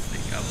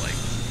interesting. I'm like,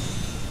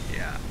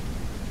 yeah,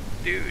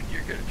 dude,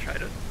 you're gonna try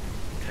to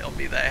tell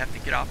me that I have to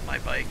get off my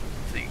bike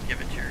so you can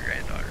give it to your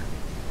granddaughter?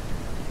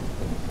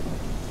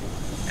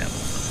 That was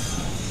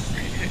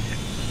something.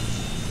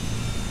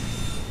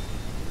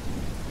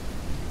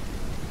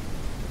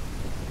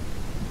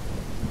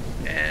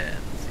 And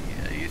see,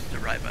 I used to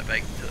ride my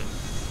bike to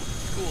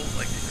school,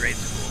 like to grade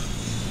school,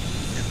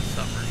 in the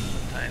summer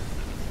sometimes. It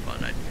was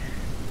fun.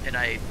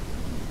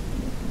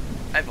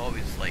 I've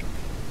always liked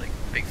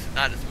big,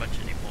 not as much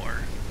anymore.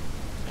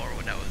 More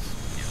when I was,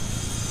 you know,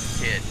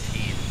 kid,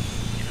 teen,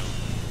 you know,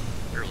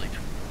 early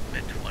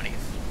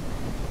mid-20s.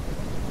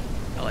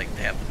 I like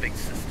to have the big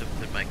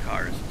systems in my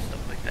cars and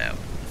stuff like that,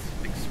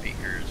 with big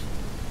speakers,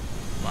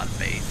 a lot of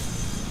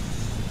bass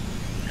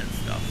and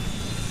stuff.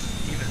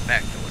 Even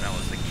back to when I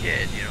was a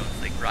kid, you know,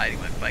 it's like riding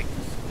my bike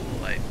to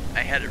school. I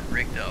had it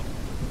rigged up.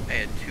 I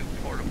had 2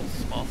 portable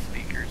small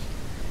speakers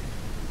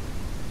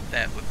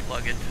that would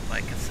plug into my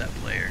cassette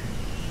player.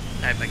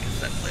 I had my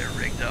cassette player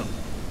rigged up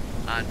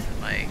onto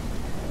my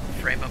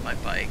frame of my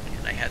bike,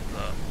 and I had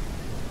the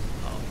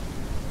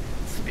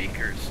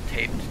speakers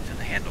taped to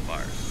the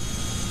handlebars.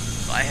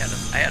 So I had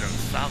a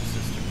sound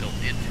system built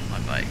into my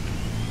bike.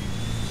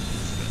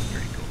 It was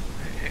pretty cool.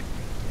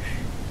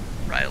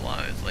 Ride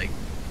along, it was like,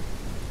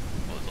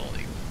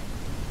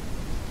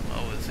 I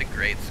was in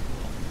grade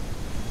school.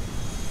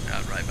 I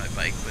would ride my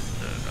bike with,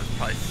 I was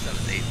probably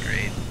 7th, 8th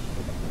grade.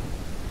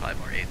 Probably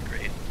more 8th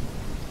grade.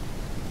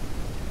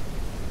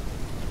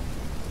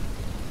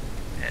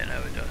 And I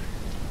would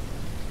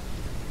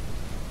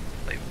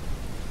play,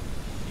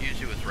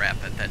 usually with rap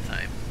at that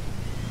time.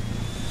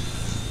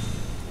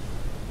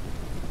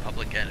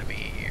 Public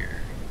Enemy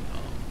or,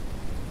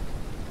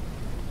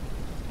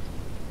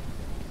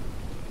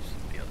 what was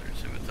the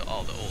others? It was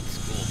all the old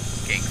school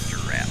gangster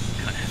rap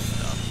kind of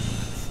stuff.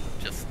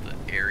 Just the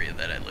area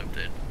that I lived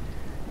in.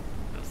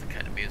 That was the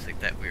kind of music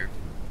that we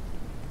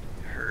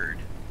heard.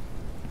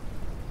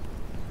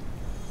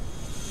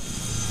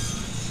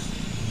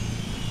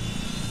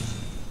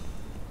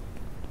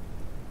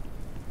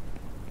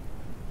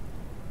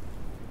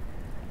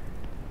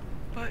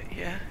 But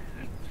yeah,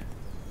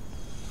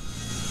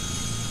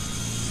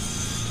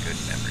 good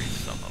memories,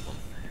 some of them.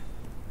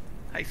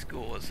 High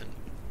school wasn't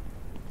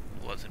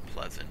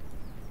pleasant.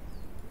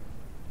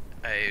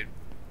 I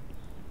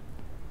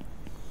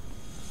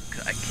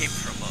came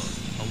from a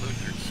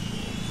Lutheran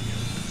school. It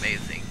was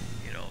amazing,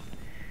 you know.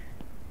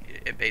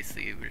 It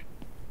basically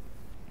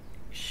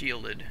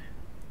shielded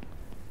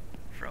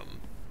from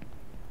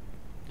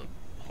the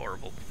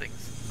horrible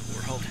things in the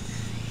world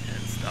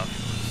and stuff.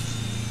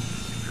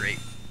 It was a great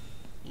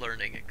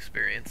learning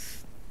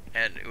experience,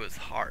 and it was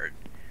hard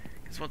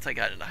because once I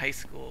got into high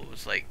school, it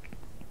was like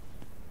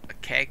a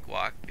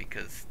cakewalk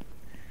because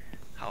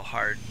how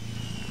hard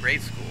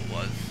grade school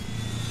was.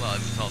 Well, it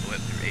was all the way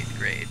up through 8th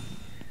grade.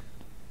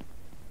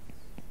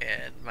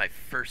 And my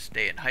first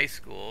day in high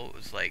school, it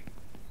was like,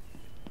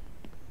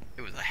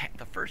 it was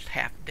the first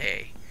half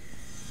day,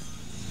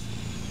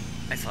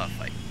 I saw a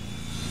fight.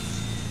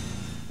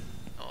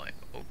 I'm like,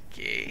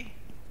 okay.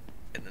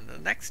 And then the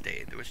next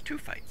day, there was 2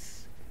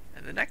 fights.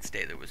 And the next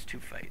day, there was 2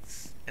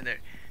 fights. And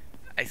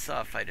I saw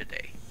a fight a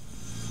day.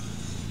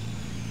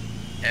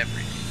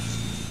 Every day,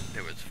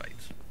 there was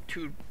fights.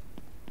 2,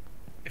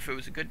 if it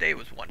was a good day, it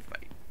was 1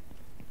 fight.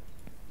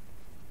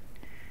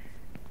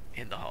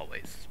 In the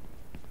hallways.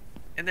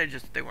 And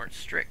they weren't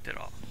strict at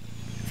all.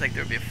 It's like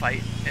there would be a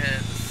fight, and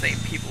the same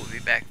people would be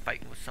back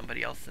fighting with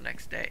somebody else the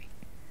next day.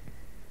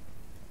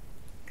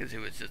 Because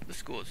the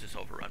school was just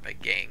overrun by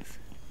gangs.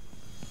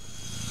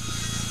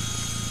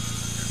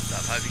 And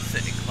stuff. I'd be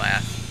sitting in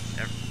class,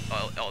 and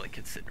all the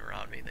kids sitting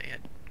around me, they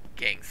had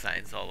gang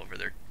signs all over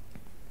their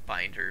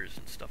binders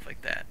and stuff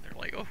like that. And they're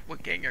like, oh,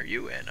 what gang are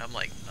you in? I'm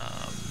like,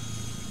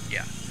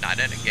 yeah, not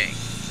in a gang.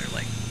 They're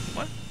like,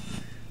 what?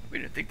 We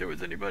didn't think there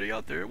was anybody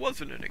out there who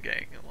wasn't in a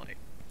gang. I'm like,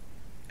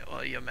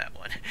 well, you met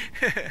one.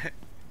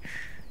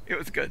 It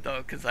was good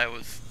though, because I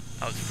was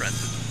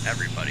friends with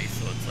everybody,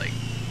 so it's like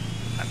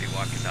I'd be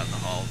walking down the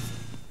halls,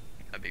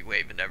 I'd be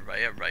waving to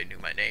everybody. Everybody knew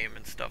my name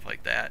and stuff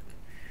like that.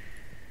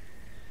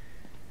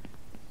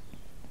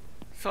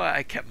 So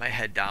I kept my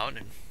head down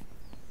and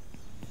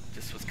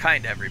just was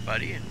kind to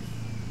everybody, and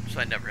so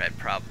I never had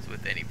problems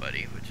with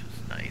anybody, which was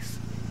nice.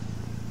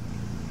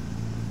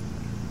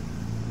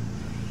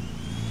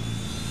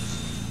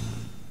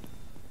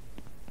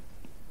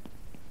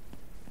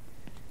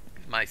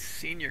 My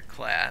senior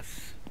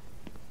class,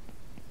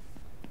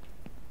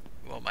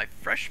 well, my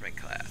freshman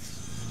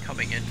class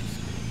coming into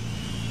school,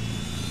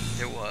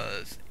 there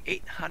was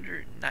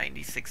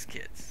 896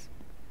 kids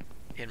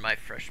in my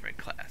freshman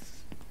class,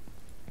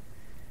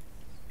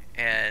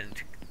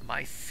 and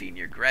my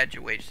senior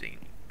graduating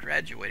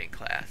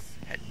class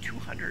had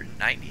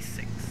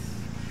 296.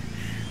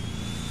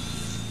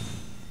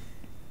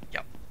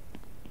 Yep.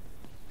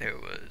 There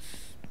was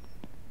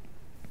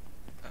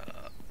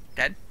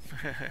dead,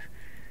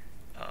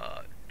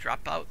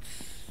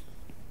 dropouts,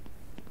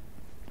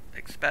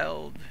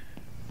 expelled,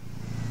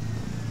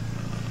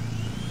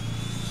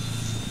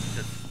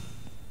 just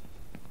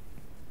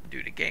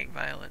due to gang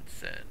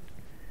violence, and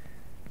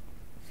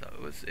so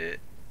it was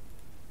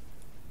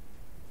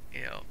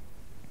you know,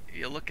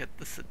 you look at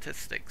the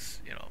statistics,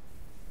 you know,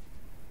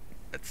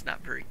 that's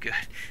not very good.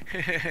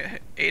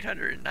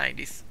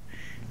 890,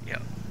 you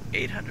know,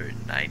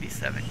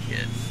 897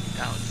 kids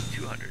down to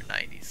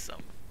 290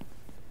 some.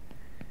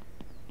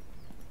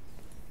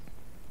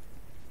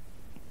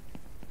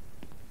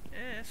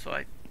 So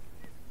I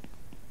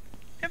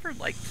never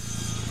liked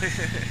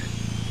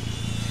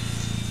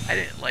I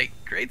didn't like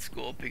grade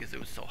school because it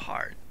was so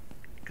hard,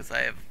 because I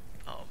have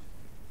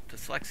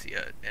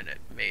dyslexia, and it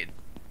made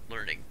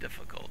learning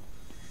difficult.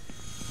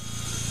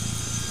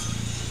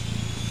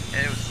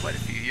 And it was quite a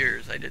few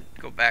years. I didn't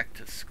go back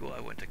to school.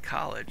 I went to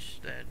college.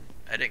 Then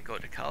I didn't go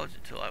to college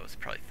until I was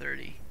probably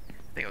 30. I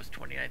think I was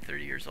 29,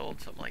 30 years old,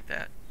 something like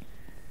that.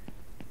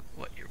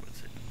 What year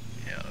was it?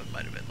 Yeah, it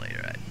might have been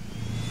later. I'm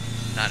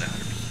not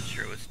 100%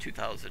 sure. It was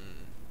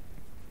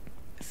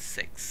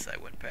 2006 I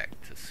went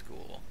back to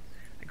school.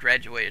 I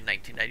graduated in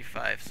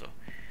 1995, so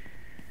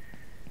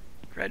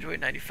graduated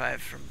in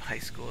 95 from high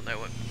school, and I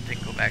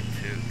didn't go back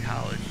to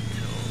college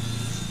until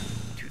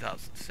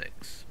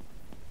 2006.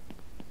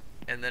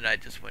 And then I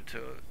just went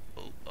to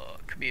the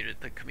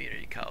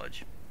community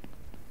college,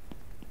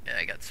 and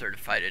I got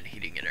certified in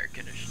heating and air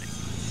conditioning.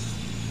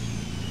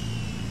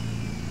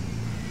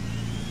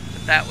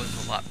 But that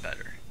was a lot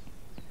better,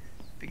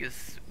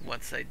 because when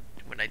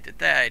I did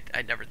that,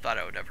 I never thought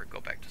I would ever go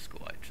back to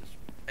school.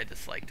 I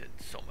disliked it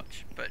so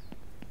much. But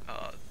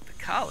the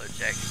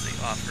college actually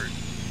offered,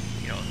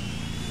 you know,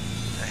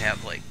 to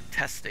have like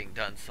testing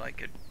done, so I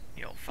could,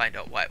 you know, find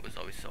out why it was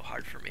always so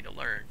hard for me to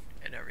learn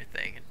and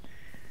everything. And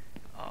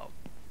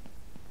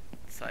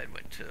so I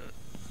went to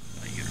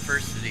a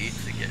university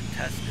to get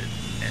tested,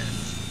 and,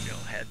 you know,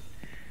 had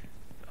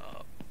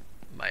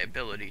my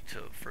ability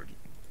for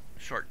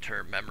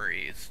short-term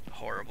memory is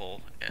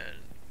horrible,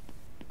 and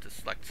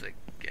dyslexic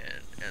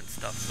and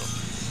stuff. So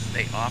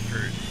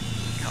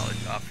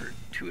college offered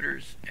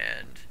tutors,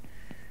 and,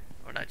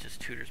 or not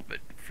just tutors, but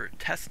for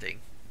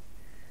testing.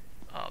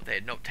 They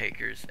had note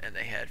takers, and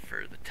they had,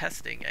 for the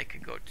testing, I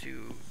could go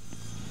to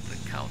the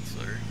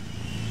counselor,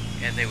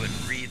 and they would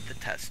read the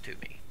test to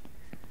me.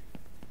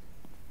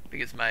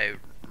 Because my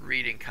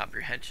reading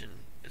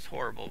comprehension is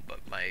horrible, but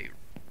my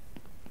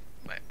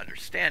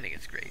understanding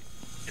is great.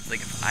 It's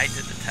like if I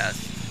did the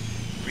test,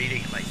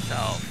 reading it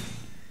myself,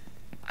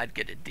 I'd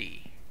get a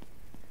D.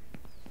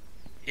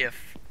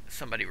 If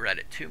somebody read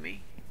it to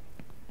me,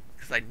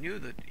 because I knew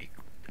the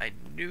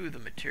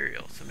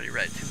material, somebody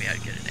read it to me,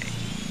 I'd get an A.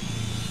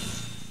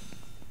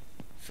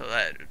 So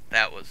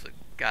that was a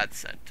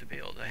godsend to be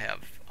able to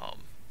have,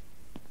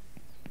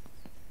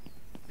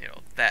 you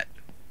know, that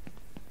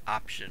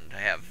option to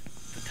have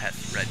the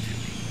test read to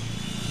me.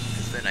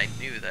 Because then I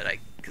knew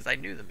because I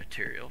knew the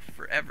material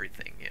for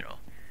everything, you know.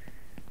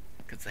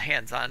 Because the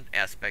hands-on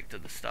aspect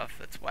of the stuff,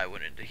 that's why I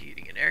went into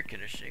heating and air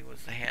conditioning,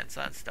 was the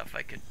hands-on stuff.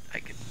 I could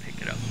pick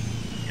it up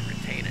and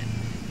retain it.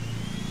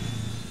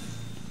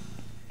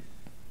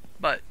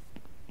 But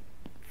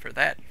for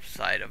that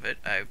side of it,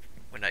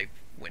 when I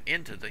went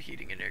into the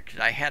heating and air, because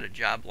I had a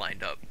job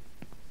lined up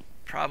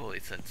probably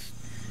since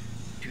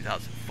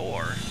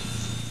 2004.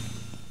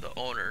 The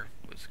owner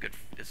is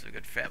a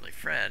good family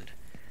friend,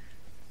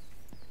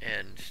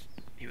 and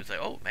he was like,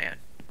 "Oh man,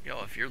 you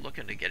know, if you're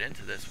looking to get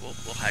into this, we'll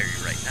hire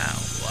you right now."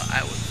 Well,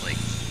 I was like,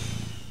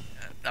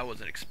 I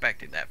wasn't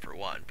expecting that, for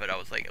one, but I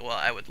was like, well,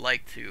 I would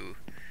like to,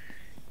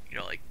 you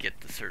know, like,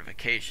 get the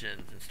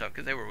certifications and stuff,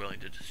 because they were willing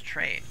to just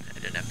train. I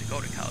didn't have to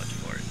go to college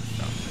for it and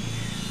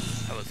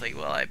stuff. And I was like,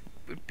 well, it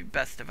would be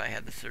best if I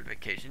had the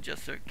certification,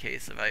 just in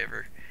case if I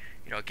ever,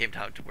 you know, it came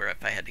down to where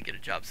if I had to get a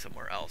job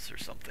somewhere else or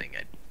something,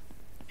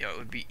 you know, it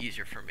would be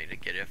easier for me to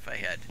get it if I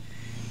had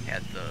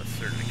the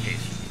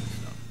certifications and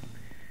stuff.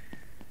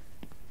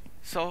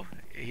 So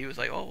he was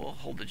like, "Oh, we'll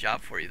hold the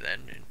job for you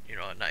then," and, you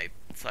know, and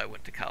so I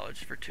went to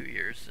college for 2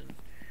 years and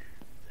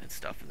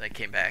stuff, and I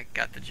came back,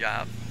 got the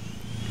job,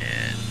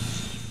 and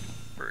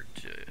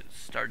worked.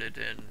 Started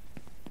in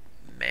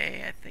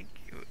May, I think,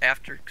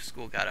 after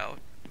school got out.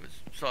 It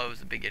was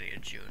the beginning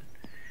of June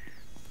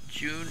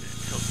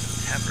until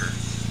September.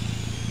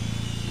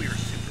 we were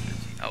super busy.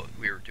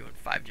 We were doing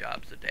 5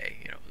 jobs a day.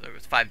 You know, there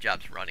was 5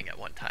 jobs running at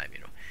one time.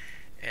 You know,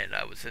 and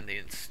I was in the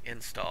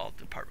install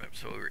department,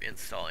 so we were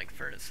installing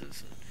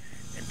furnaces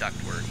and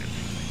ductwork and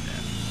things like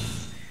that.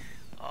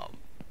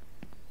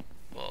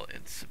 Well,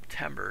 in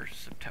September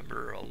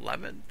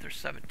 11th or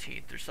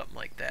 17th or something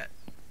like that,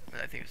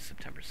 I think it was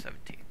September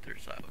 17th or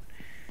so,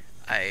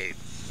 I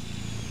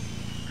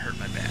hurt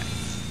my back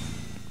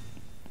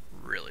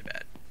really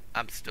bad.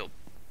 I'm still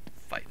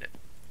fighting it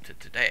to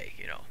today,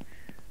 you know.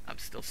 I'm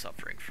still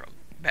suffering from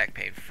back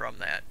pain from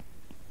that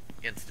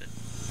instant.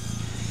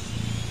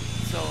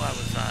 So I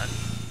was on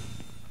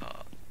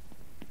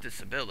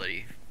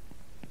disability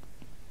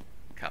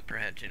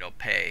comprehension,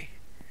 pay.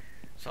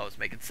 So I was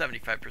making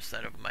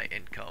 75% of my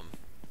income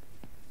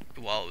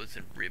while I was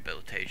in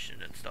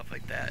rehabilitation and stuff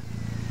like that.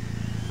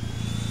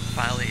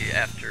 Finally,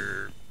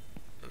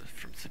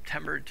 from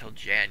September until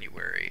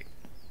January,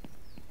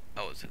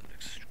 I was in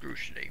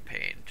excruciating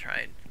pain,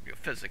 trying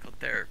physical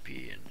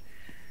therapy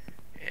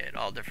and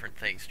all different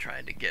things,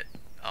 trying to get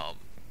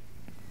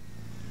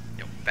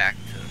back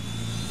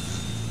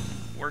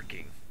to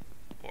working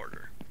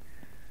order.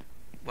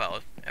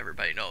 Well,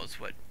 everybody knows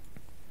what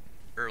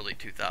early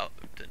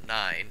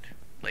 2009,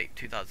 late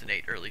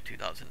 2008, early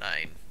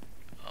 2009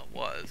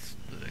 was.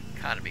 The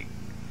economy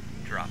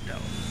dropped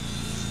out.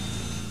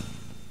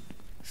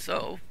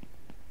 So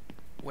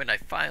when I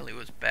finally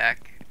was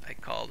back, I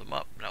called him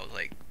up and I was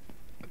like,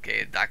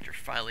 okay, the doctor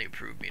finally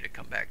approved me to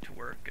come back to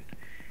work. And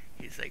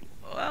he's like,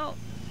 well,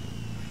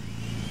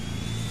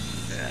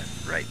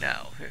 right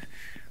now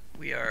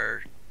we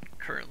are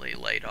currently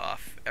laid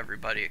off,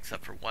 everybody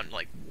except for one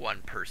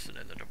person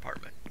in the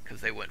department,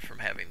 because they went from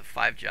having the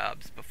 5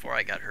 jobs before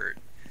I got hurt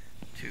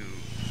to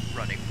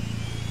running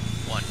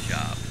 1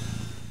 job.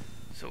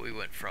 So we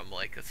went from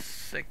like a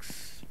 5,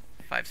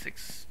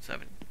 6,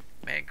 7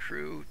 man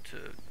crew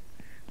to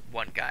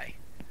 1 guy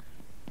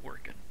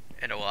working.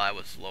 And well, I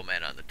was low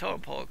man on the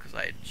totem pole because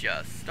I had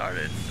just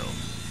started, so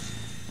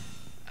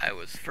I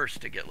was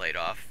first to get laid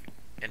off.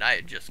 And I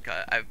had just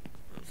I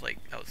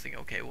was thinking,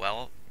 okay,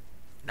 well,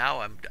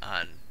 now I'm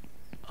on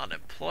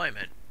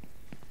unemployment,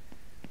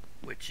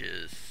 which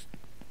is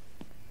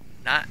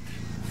not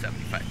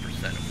 75%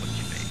 of what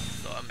you make,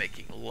 so I'm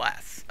making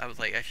less. I was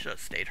like, I should have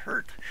stayed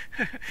hurt.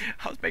 I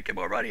was making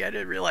more money. I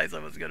didn't realize I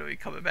was going to be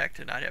coming back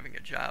to not having a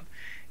job,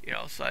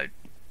 so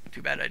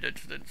too bad I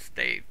didn't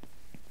stay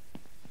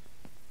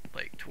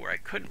to where I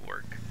couldn't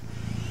work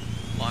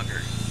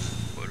longer.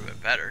 Would have been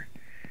better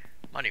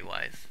money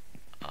wise.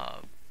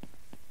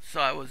 So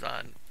I was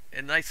on,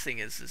 and the nice thing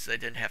is I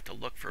didn't have to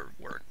look for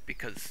work,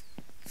 because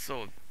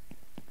so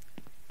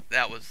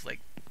that was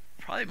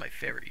probably my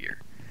favorite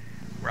year,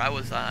 where I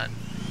was on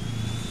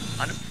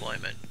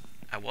unemployment.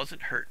 I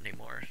wasn't hurt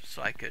anymore,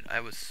 so I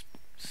was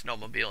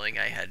snowmobiling.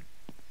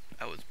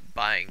 I was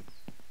buying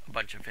a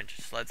bunch of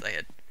vintage sleds. I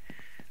had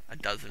a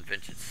dozen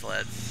vintage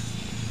sleds.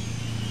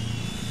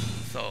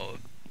 So,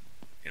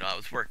 I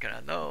was working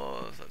on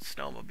those, I was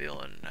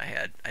snowmobiling.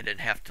 I didn't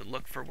have to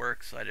look for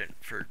work, so I didn't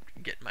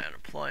get my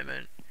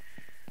unemployment.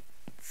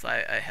 So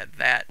I had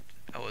that.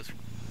 I was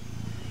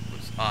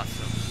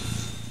awesome.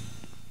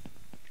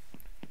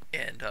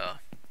 And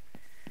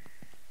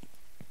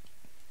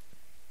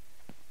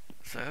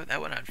so that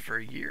went on for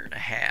a year and a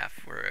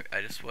half, where I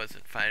just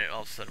wasn't finding it.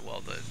 All of a sudden,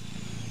 well, the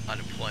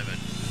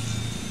unemployment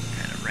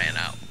kind of ran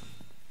out.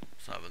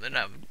 So then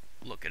I'm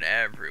looking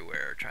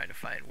everywhere trying to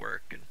find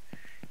work, and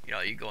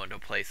you go into a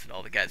place and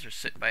all the guys are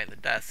sitting behind the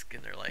desk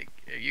and they're like,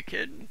 are you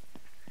kidding?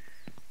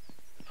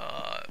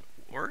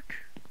 Work?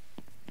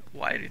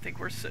 Why do you think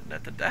we're sitting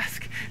at the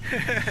desk?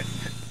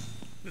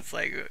 It's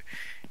like,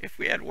 if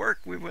we had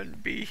work, we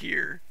wouldn't be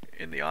here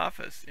in the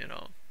office,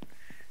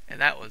 And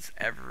that was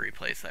every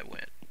place I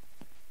went.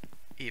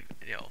 Even,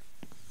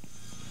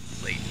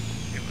 late,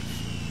 it was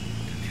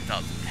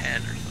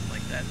 2010 or something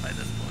like that by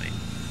this point.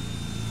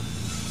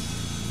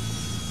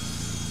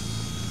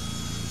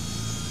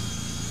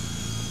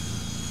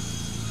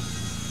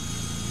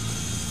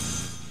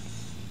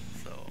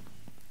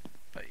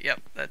 But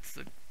yep, that's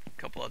a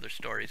couple other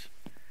stories.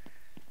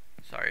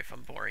 Sorry if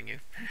I'm boring you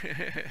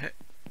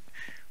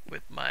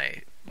with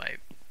my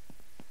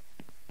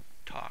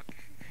talk.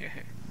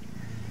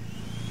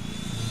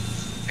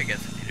 I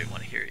guess if you didn't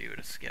want to hear it, you would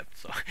have skipped.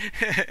 So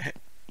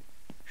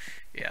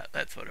yeah,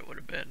 that's what it would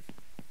have been.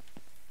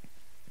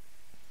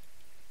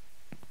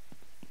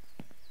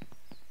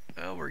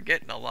 Well, we're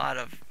getting a lot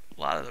of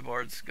the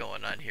boards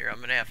going on here. I'm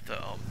gonna have to.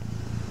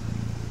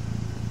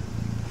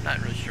 I'm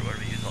not really sure what I'm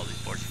gonna use all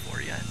these boards for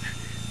yet.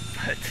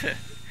 But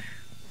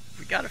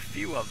we got a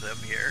few of them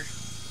here.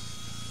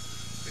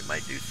 We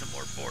might do some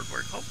more board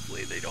work.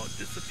 Hopefully they don't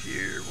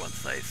disappear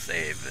once I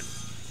save and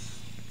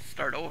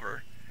start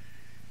over.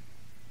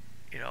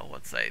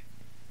 Once I...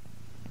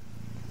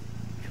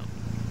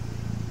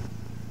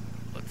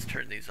 let's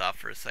turn these off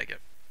for a second,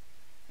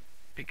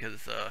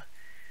 because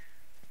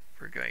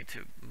we're going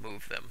to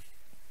move them.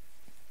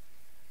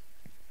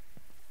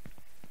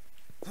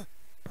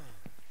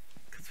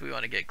 We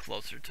want to get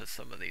closer to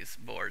some of these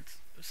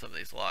boards, some of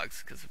these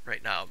logs, because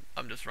right now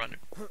I'm just running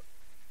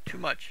too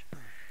much.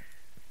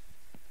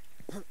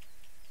 I'm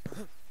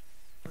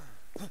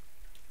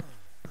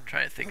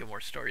trying to think of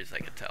more stories I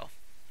can tell.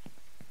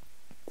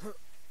 But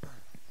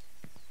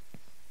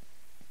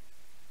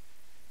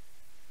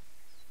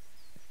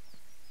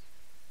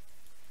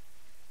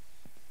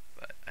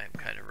I'm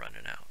kind of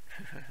running out.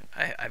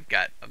 I've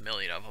got a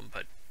million of them,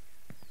 but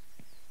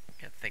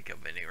can't think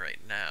of any right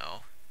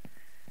now.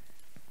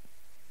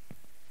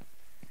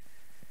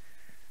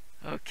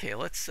 Okay,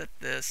 let's set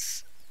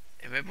this,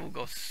 and maybe we'll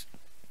go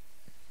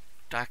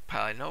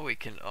stockpile. I know we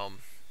can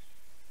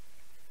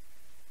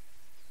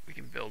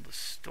build a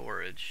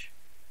storage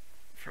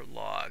for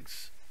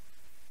logs.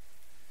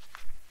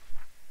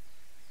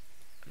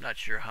 I'm not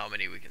sure how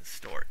many we can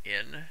store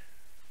in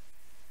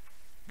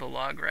the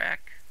log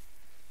rack.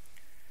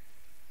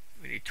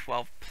 We need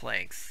 12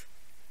 planks.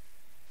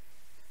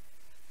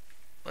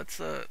 Let's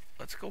go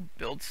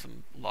build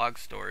some log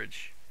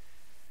storage,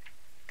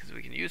 because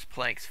we can use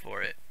planks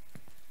for it.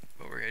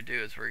 What we're gonna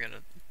do is we're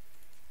gonna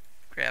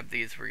grab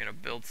these. We're gonna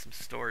build some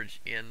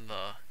storage in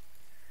the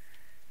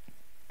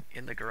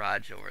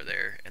garage over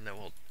there, and then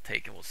we'll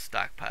take and we'll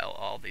stockpile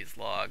all these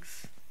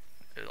logs,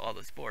 all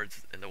these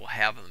boards, and then we'll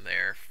have them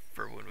there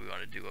for when we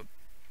want to do a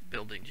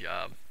building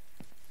job.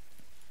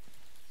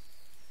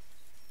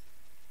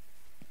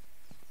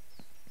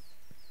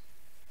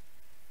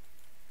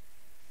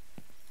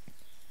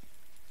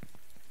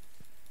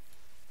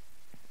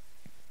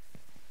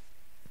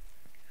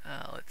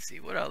 Let's see,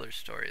 what other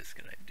stories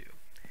can I do?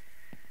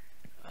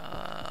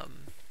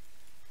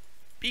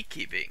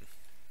 Beekeeping.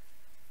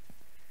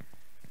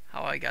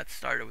 How I got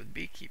started with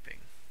beekeeping.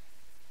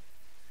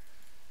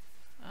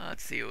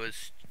 Let's see, it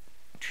was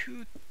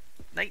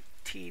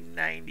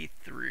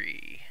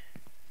 1993.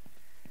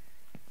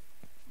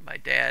 My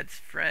dad's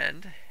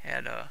friend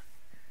had a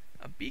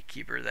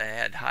beekeeper that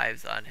had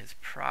hives on his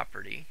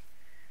property,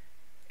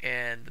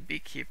 and the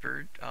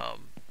beekeeper, I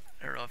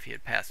don't know if he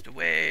had passed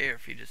away or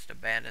if he just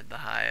abandoned the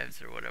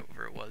hives or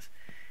whatever it was,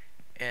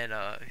 and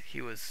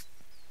he was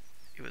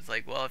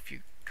like, well, if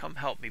you come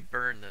help me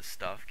burn this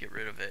stuff, get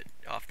rid of it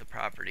off the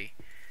property,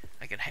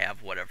 I can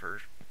have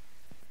whatever,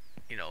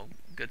 you know,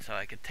 good, so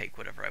I could take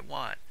whatever I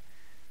want.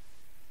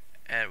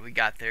 And we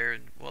got there,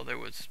 and well, the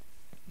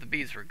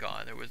bees were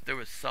gone. There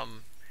was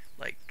some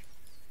like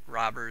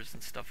robbers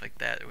and stuff like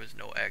that. There was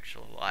no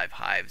actual live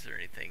hives or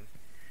anything.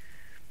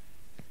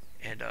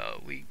 And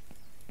we,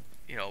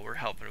 you know, we're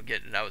helping him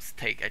get it. And I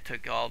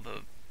took all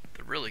the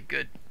really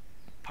good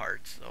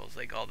parts. So it was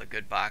like all the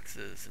good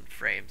boxes and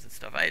frames and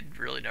stuff. I had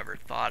really never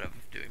thought of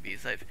doing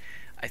bees. I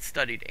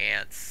studied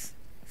ants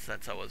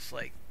since I was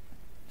like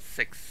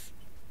 5,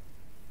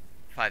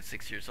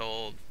 6 years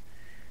old,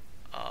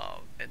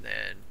 and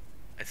then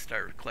I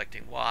started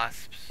collecting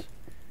wasps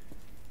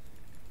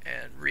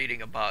and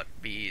reading about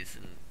bees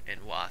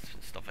and wasps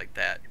and stuff like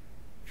that,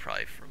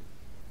 probably from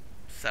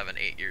 7,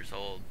 8 years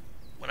old,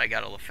 when I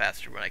got a little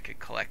faster, when I could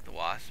collect the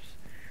wasps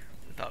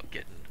without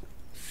getting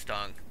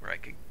stung, where I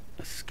could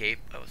escape.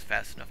 I was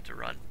fast enough to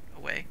run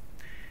away.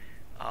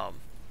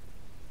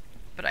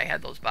 But I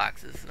had those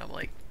boxes, and I'm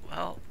like,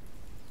 well,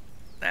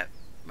 that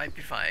might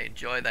be fine. I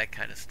enjoy that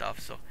kind of stuff.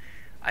 So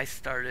I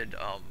started,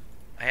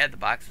 I had the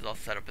boxes all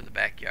set up in the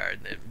backyard,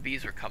 and the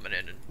bees were coming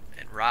in and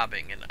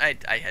robbing, and I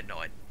had no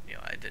idea, you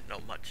know, I didn't know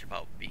much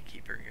about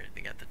beekeeping or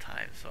anything at the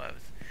time, so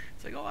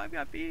it's like, oh, I've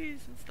got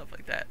bees and stuff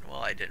like that. Well,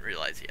 I didn't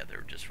realize, yeah, they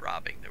were just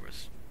robbing. There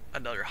was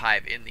another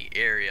hive in the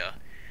area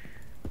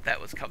that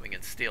was coming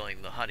and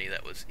stealing the honey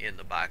that was in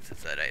the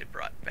boxes that I had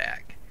brought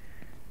back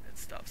and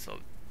stuff. So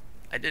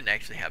I didn't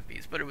actually have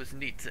bees, but it was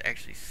neat to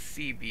actually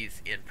see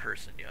bees in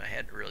person. You know, I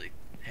hadn't really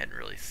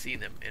seen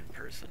them in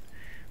person.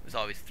 It was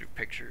always through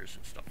pictures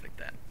and stuff like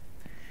that.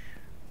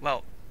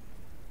 Well,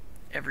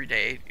 every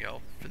day, you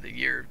know, for the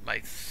year,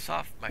 my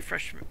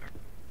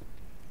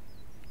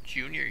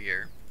junior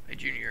year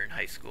in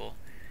high school,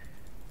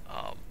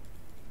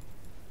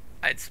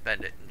 I'd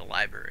spend it in the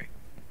library,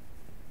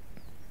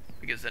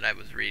 because then I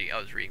was reading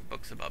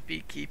books about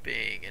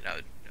beekeeping, and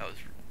I was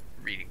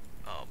reading,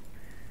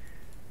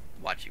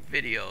 watching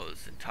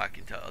videos and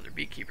talking to other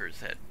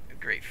beekeepers. I had a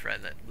great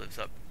friend that lived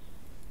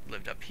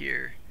up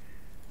here,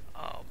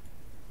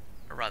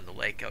 around the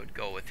lake. I would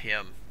go with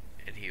him,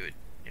 and he would,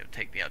 you know,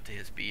 take me out to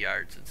his bee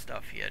yards and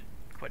stuff. He had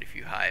quite a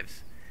few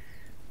hives,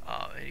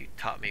 and he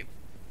taught me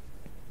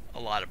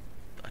a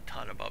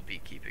ton about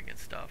beekeeping and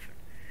stuff.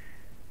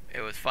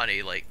 It was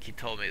funny, like, he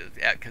told me that,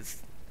 yeah,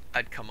 because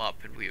I'd come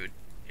up and we would,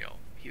 you know,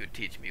 he would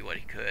teach me what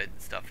he could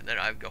and stuff, and then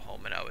I would go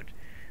home and I would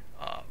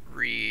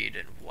read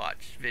and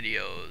watch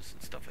videos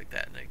and stuff like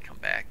that, and I'd come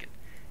back and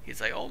he's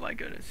like, oh my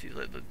goodness, he's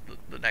like,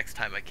 the next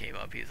time I came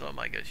up, he's, oh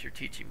my goodness, you're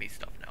teaching me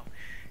stuff now.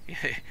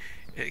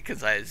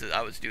 Because I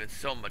was doing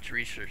so much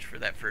research for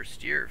that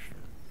first year,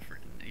 for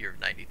the year of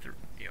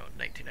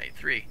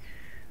 1993,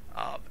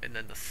 and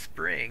then the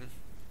spring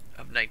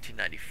of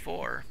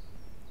 1994,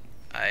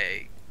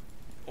 I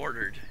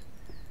ordered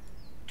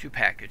 2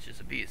 packages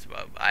of bees.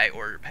 Well, I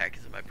ordered a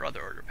package and my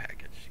brother ordered a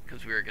package,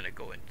 because we were going to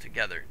go in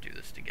together and do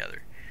this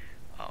together,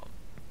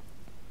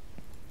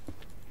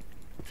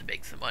 to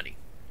make some money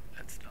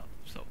and stuff.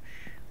 So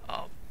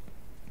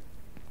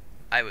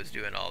I was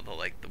doing all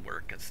the the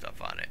work and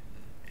stuff on it,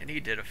 and he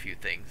did a few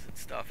things and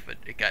stuff, but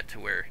it got to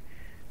where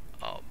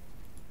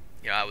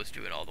I was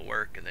doing all the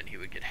work, and then he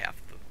would get half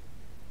the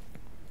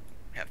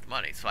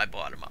money. So I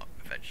bought him out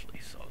eventually.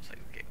 So I was like,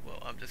 okay, well,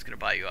 I'm just gonna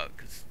buy you out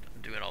because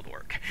I'm doing all the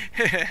work.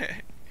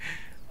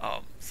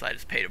 So I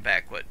just paid him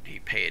back what he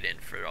paid in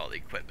for all the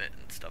equipment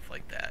and stuff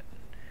like that. And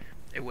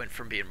it went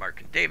from being Mark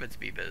and David's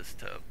B-Biz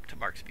to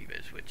Mark's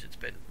B-Biz, which it's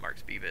been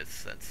Mark's B-Biz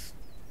since,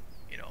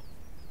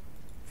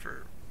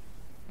 for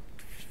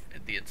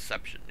the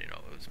inception. It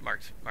was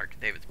Mark and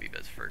David's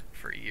B-Biz for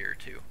a year or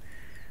two,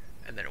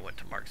 and then it went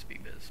to Mark's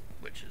B-Biz,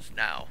 which is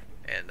now,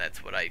 and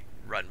that's what I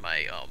run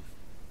my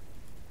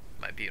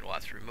my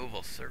bee-and-wasp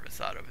removal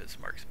service out of, is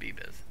Mark's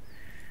B-Biz.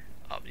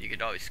 You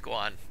could always go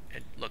on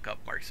and look up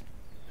Mark's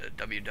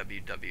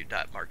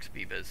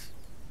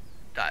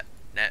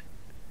www.marksbbiz.net,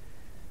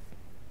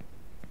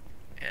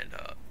 and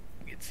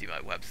you can see my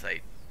website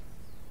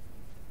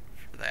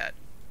for that.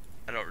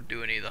 I don't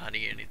do any of the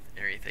honey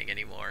or anything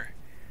anymore.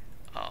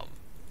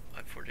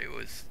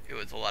 Unfortunately, it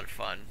was a lot of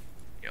fun.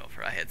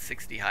 I had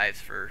 60 hives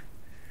for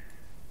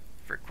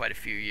quite a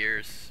few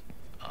years.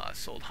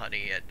 Sold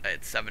honey I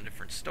had 7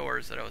 different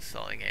stores that I was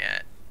selling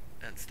at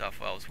and stuff.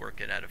 While I was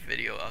working at I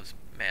was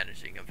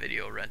managing a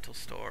video rental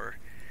store,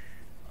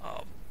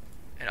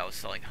 and I was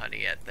selling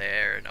honey at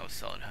there, and I was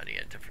selling honey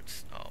at different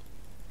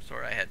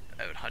store. I had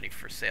honey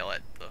for sale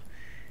at a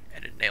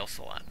nail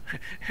salon.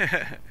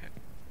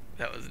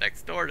 That was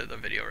next door to the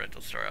video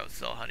rental store. I would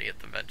sell honey at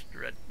the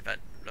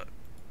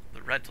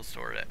rental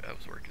store that I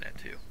was working at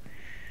too.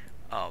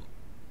 So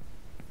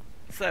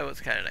that was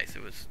kind of nice.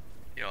 It was,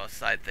 a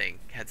side thing.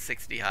 Had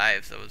 60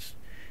 hives. It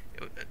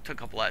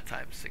took up a lot of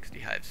time. 60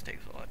 hives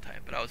takes a lot of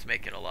time, but I was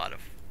making a lot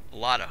of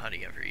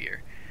honey every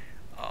year.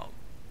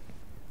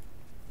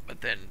 But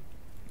then,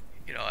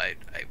 I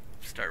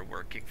started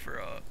working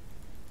for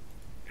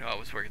I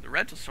was working at the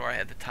rental store. I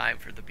had the time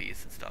for the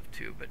bees and stuff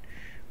too, but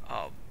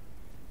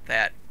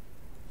that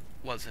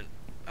I wasn't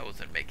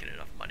making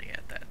enough money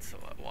at that, so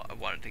I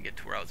wanted to get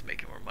to where I was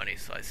making more money.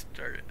 So I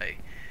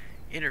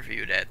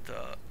interviewed at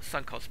the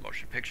Suncoast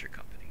Motion Picture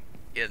Company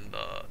in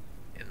the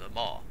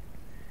mall.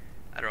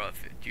 I don't know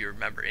do you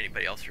remember,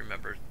 anybody else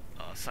remember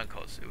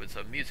Suncoast? It was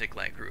a music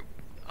land group.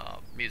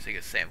 Music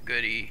is Sam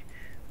Goody,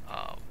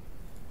 a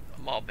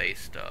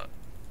mall-based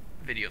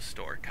video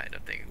store kind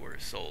of thing where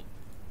it sold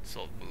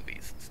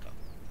movies and stuff.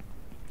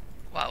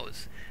 Well,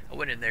 I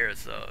went in there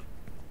as a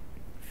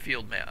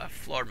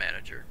floor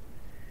manager,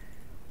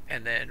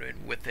 and then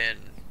within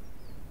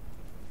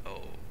a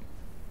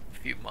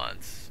few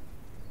months,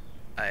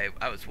 I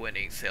was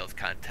winning sales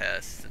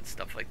contests and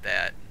stuff like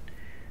that.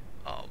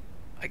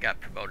 I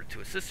got promoted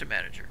to assistant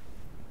manager,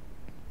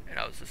 and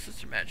I was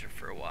assistant manager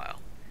for a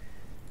while.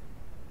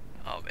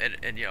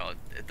 And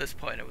at this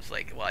point, it was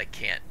like, well, I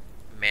can't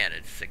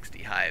manage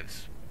 60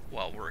 hives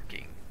while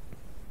working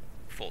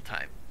full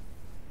time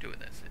doing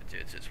this. It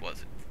just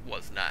was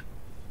not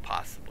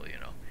possible,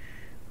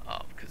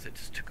 because it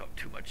just took up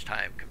too much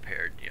time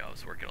compared. I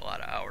was working a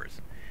lot of hours.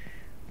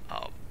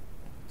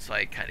 So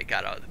I kind of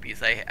got out of the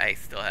bees. I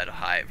still had a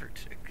hive or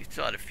two,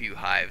 still had a few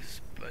hives,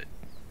 but it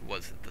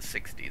wasn't the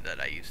 60 that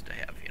I used to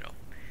have,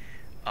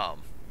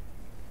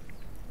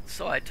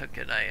 So I took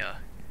and I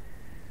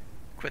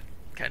quit,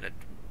 kind of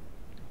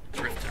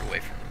drifted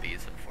away from the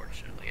bees,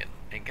 unfortunately,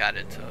 and got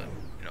into,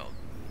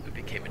 I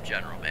became a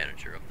general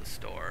manager of the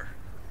store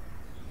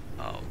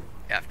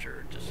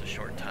after just a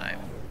short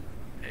time.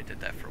 I did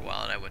that for a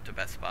while, and I went to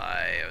Best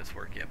Buy. I was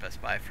working at Best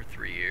Buy for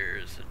 3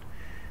 years, and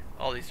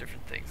all these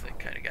different things. I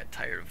kind of got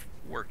tired of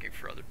working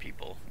for other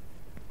people.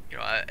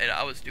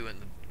 I was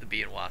doing the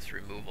bee and wasp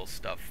removal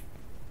stuff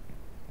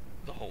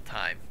the whole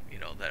time,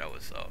 that I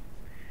was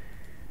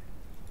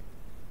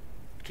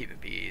keeping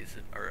bees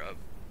or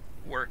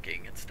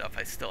working and stuff.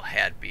 I still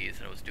had bees,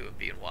 and I was doing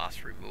bee and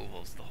wasp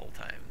removals the whole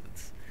time.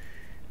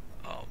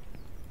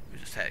 We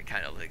just had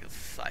kind of like a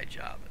side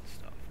job and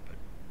stuff, but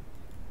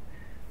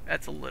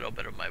that's a little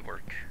bit of my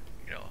work,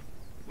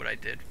 what I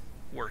did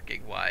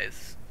working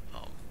wise.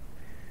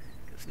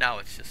 Because now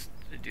it's just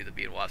to do the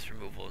bee and wasp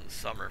removal in the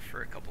summer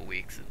for a couple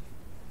weeks and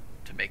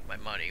to make my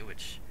money,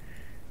 which,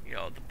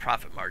 the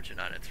profit margin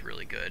on it's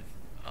really good.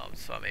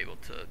 So I'm able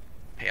to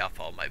pay off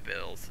all my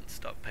bills and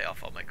stuff, pay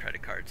off all my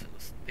credit cards in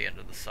the end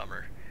of the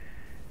summer,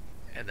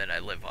 and then I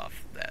live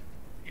off that,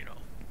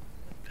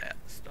 that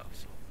stuff.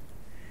 So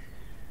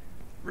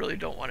really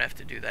don't want to have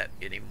to do that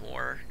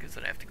anymore, because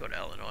then I have to go to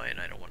Illinois, and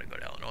I don't want to go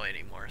to Illinois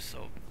anymore.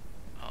 So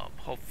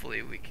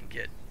hopefully we can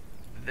get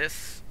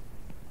this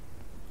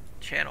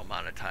channel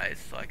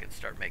monetized so I can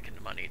start making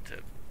the money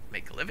to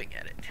make a living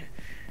at it.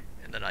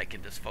 And then I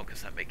can just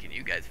focus on making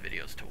you guys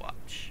videos to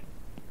watch,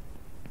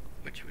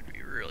 which would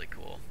be really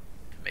cool,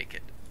 to make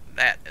it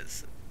that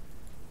as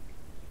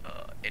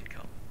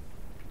income.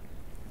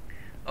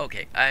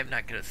 Okay, I'm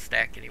not going to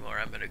stack anymore.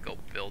 I'm going to go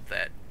build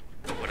that,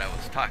 what I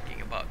was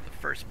talking about in the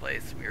first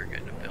place. We were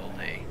going to build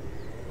a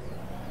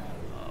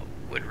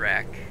wood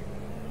rack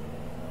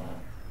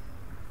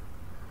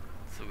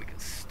so we can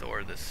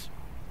store this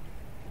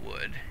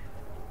wood.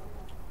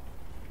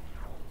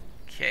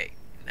 Okay,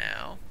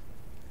 now.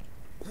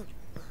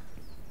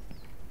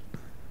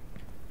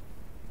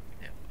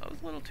 Yeah, I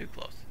was a little too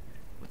close.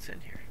 What's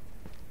in here?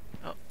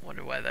 Oh,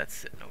 wonder why that's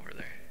sitting over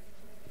there.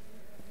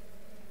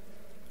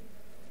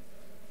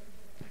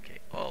 Okay,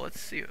 well, let's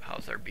see.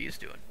 How's our bees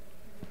doing?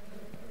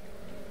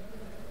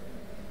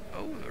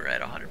 Oh, we're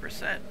at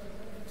 100%.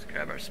 Let's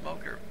grab our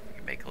smoker. We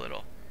can make a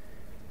little...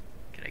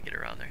 Can I get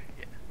around there?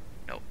 Yeah.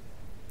 Nope.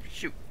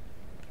 Shoot.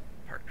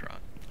 Parked wrong.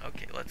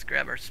 Okay, let's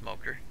grab our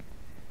smoker.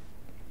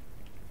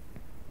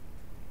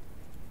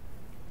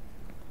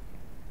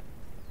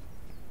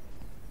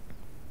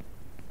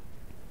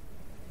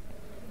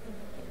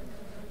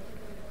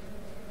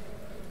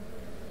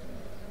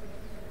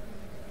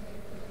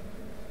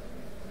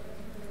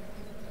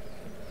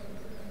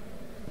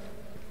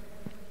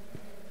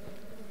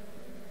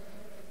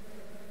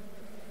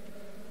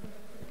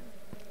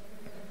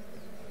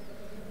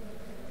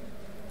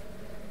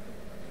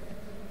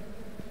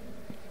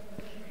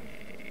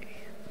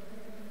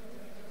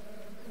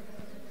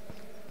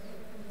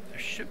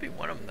 Should be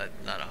one of them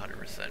that's not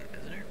 100%, isn't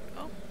there?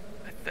 Oh,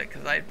 I think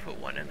because I had put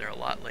one in there a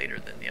lot later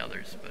than the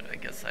others, but I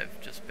guess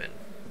I've just been.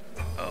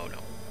 Oh no,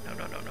 no,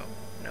 no, no, no,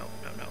 no,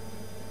 no, no.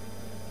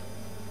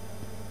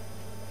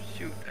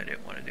 Shoot, I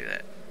didn't want to do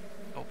that.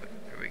 Open.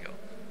 Here we go.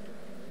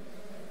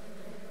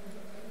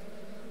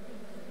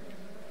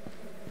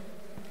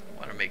 I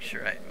want to make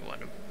sure I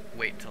want to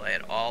wait until I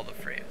had all the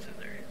frames in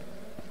there.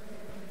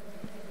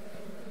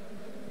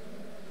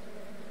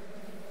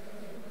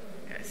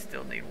 I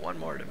still need one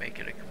more to make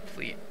it a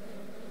complete.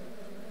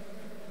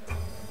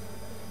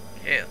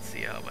 Okay, let's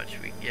see how much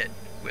we can get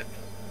with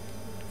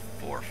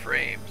 4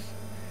 frames.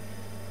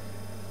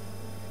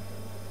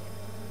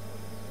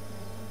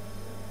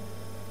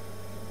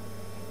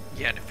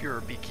 Yeah, and if you're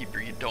a beekeeper,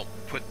 you don't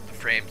put the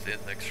frames in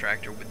the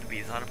extractor with the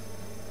bees on them.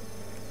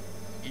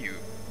 You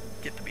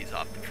get the bees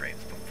off the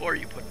frames before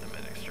you put them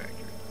in the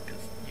extractor,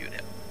 because you'd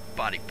have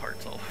body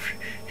parts all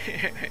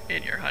over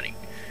in your honey.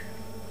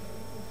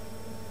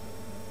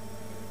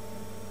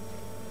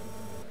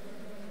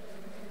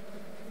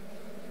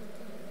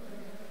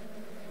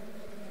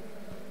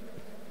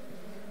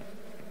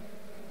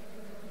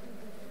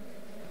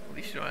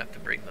 You don't have to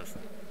bring the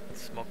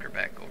smoker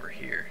back over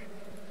here.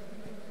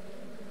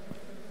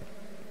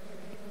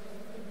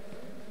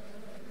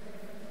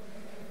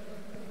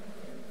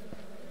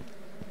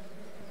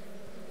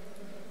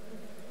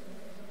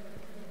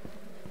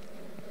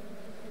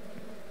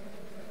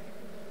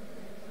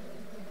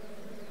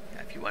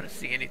 Yeah, if you want to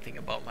see anything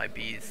about my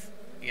bees,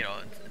 you know,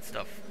 and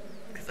stuff,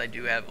 because I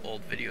do have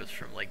old videos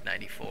from like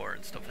 '94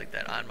 and stuff like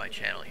that on my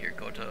channel here.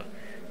 Go to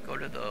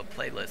the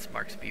playlist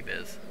Mark's Bee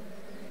Biz,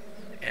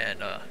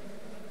 and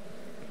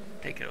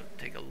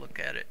take a look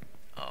at it.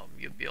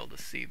 You'll be able to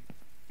see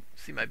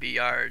my bee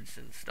yards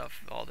and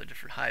stuff, all the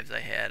different hives I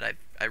had.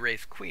 I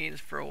raised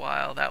queens for a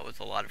while. That was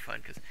a lot of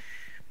fun because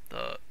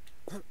the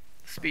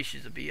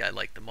species of bee I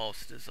like the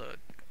most is a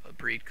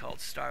breed called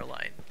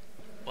Starline.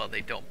 Well,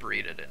 they don't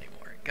breed it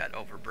anymore. It got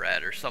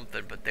overbred or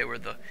something, but they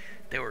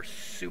were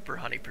super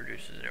honey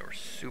producers and they were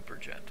super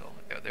gentle.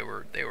 They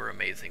were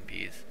amazing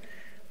bees.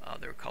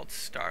 They were called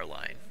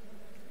Starline.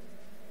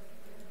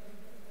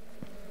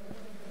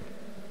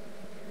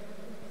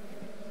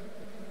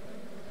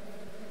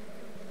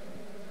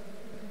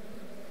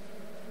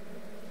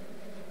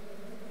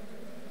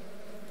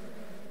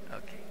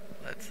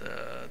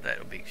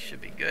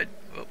 Should be good.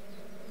 Oh,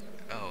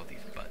 oh, these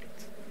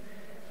buttons.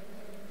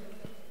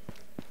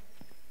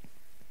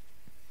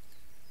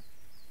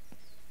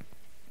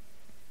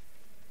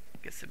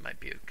 Guess it might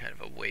be a kind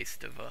of a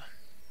waste of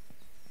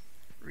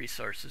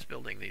resources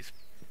building these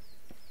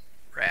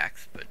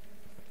racks, but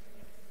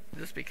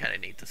this would be kind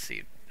of neat to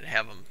see,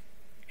 have them,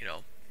 you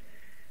know,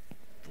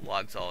 the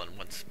logs all in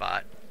one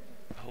spot.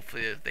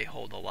 Hopefully they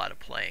hold a lot of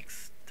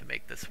planks to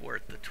make this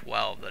worth the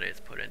 12 that I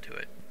just put into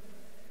it.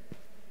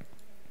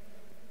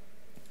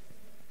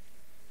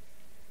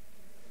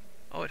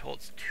 Oh, it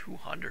holds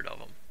 200 of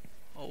them.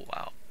 Oh,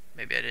 wow.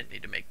 Maybe I didn't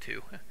need to make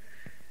 2.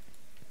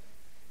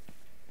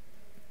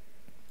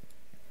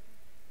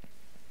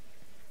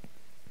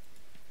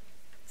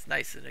 It's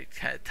nice, and it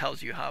kind of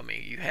tells you how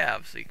many you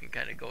have, so you can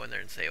kind of go in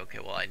there and say, okay,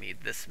 well, I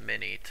need this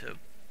many to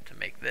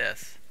make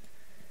this.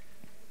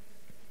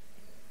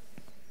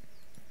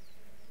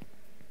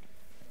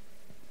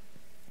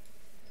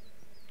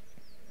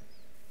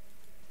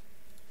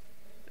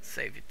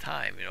 Save you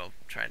time, you know,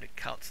 trying to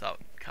count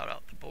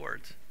out the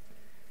boards.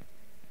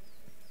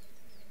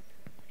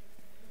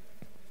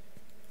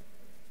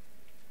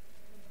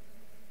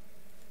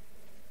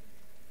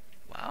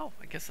 Wow,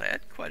 I guess I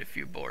had quite a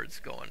few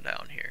boards going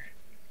down here.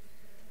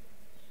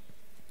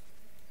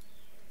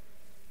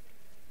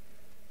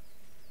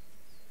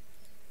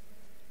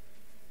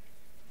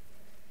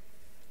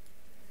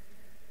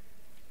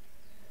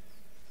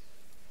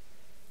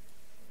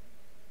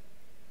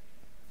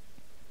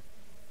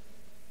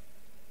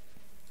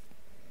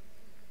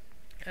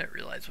 I didn't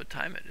realize what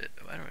time it is.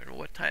 I don't know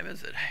what time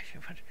is it.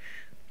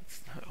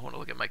 I want to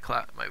look at my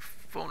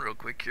phone real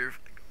quick here.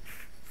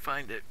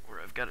 find it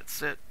where I've got it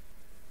set.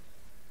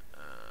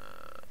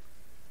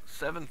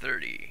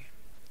 7:30.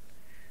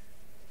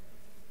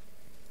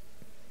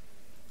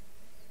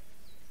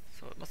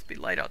 So it must be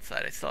light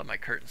outside. I still have my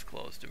curtains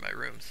closed in my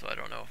room, so I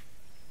don't know.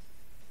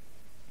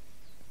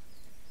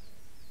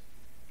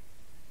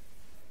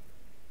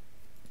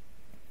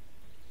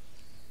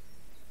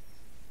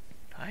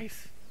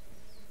 Nice.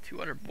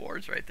 200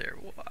 boards right there.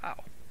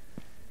 Wow.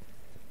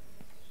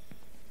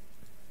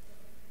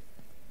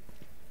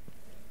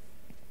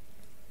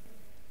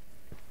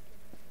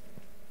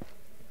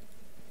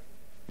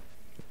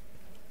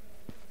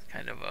 It's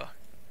kind of a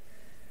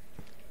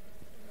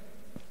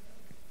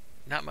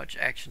not much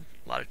action,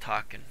 a lot of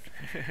talking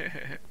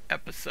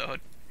episode.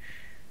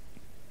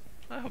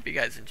 I hope you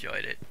guys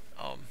enjoyed it.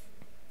 I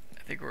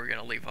think we're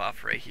gonna leave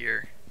off right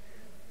here.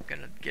 I'm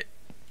gonna get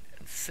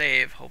and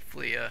save.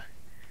 Hopefully,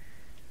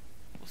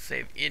 we'll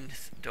save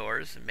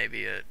indoors, and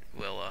maybe it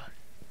will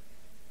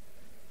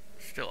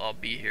still all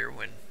be here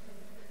when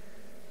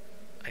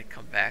I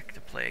come back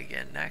to play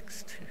again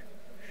next.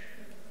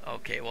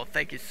 Okay, well,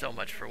 thank you so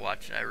much for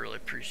watching. I really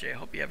appreciate it. I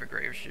hope you have a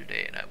great rest of your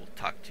day, and I will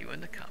talk to you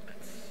in the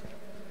comments.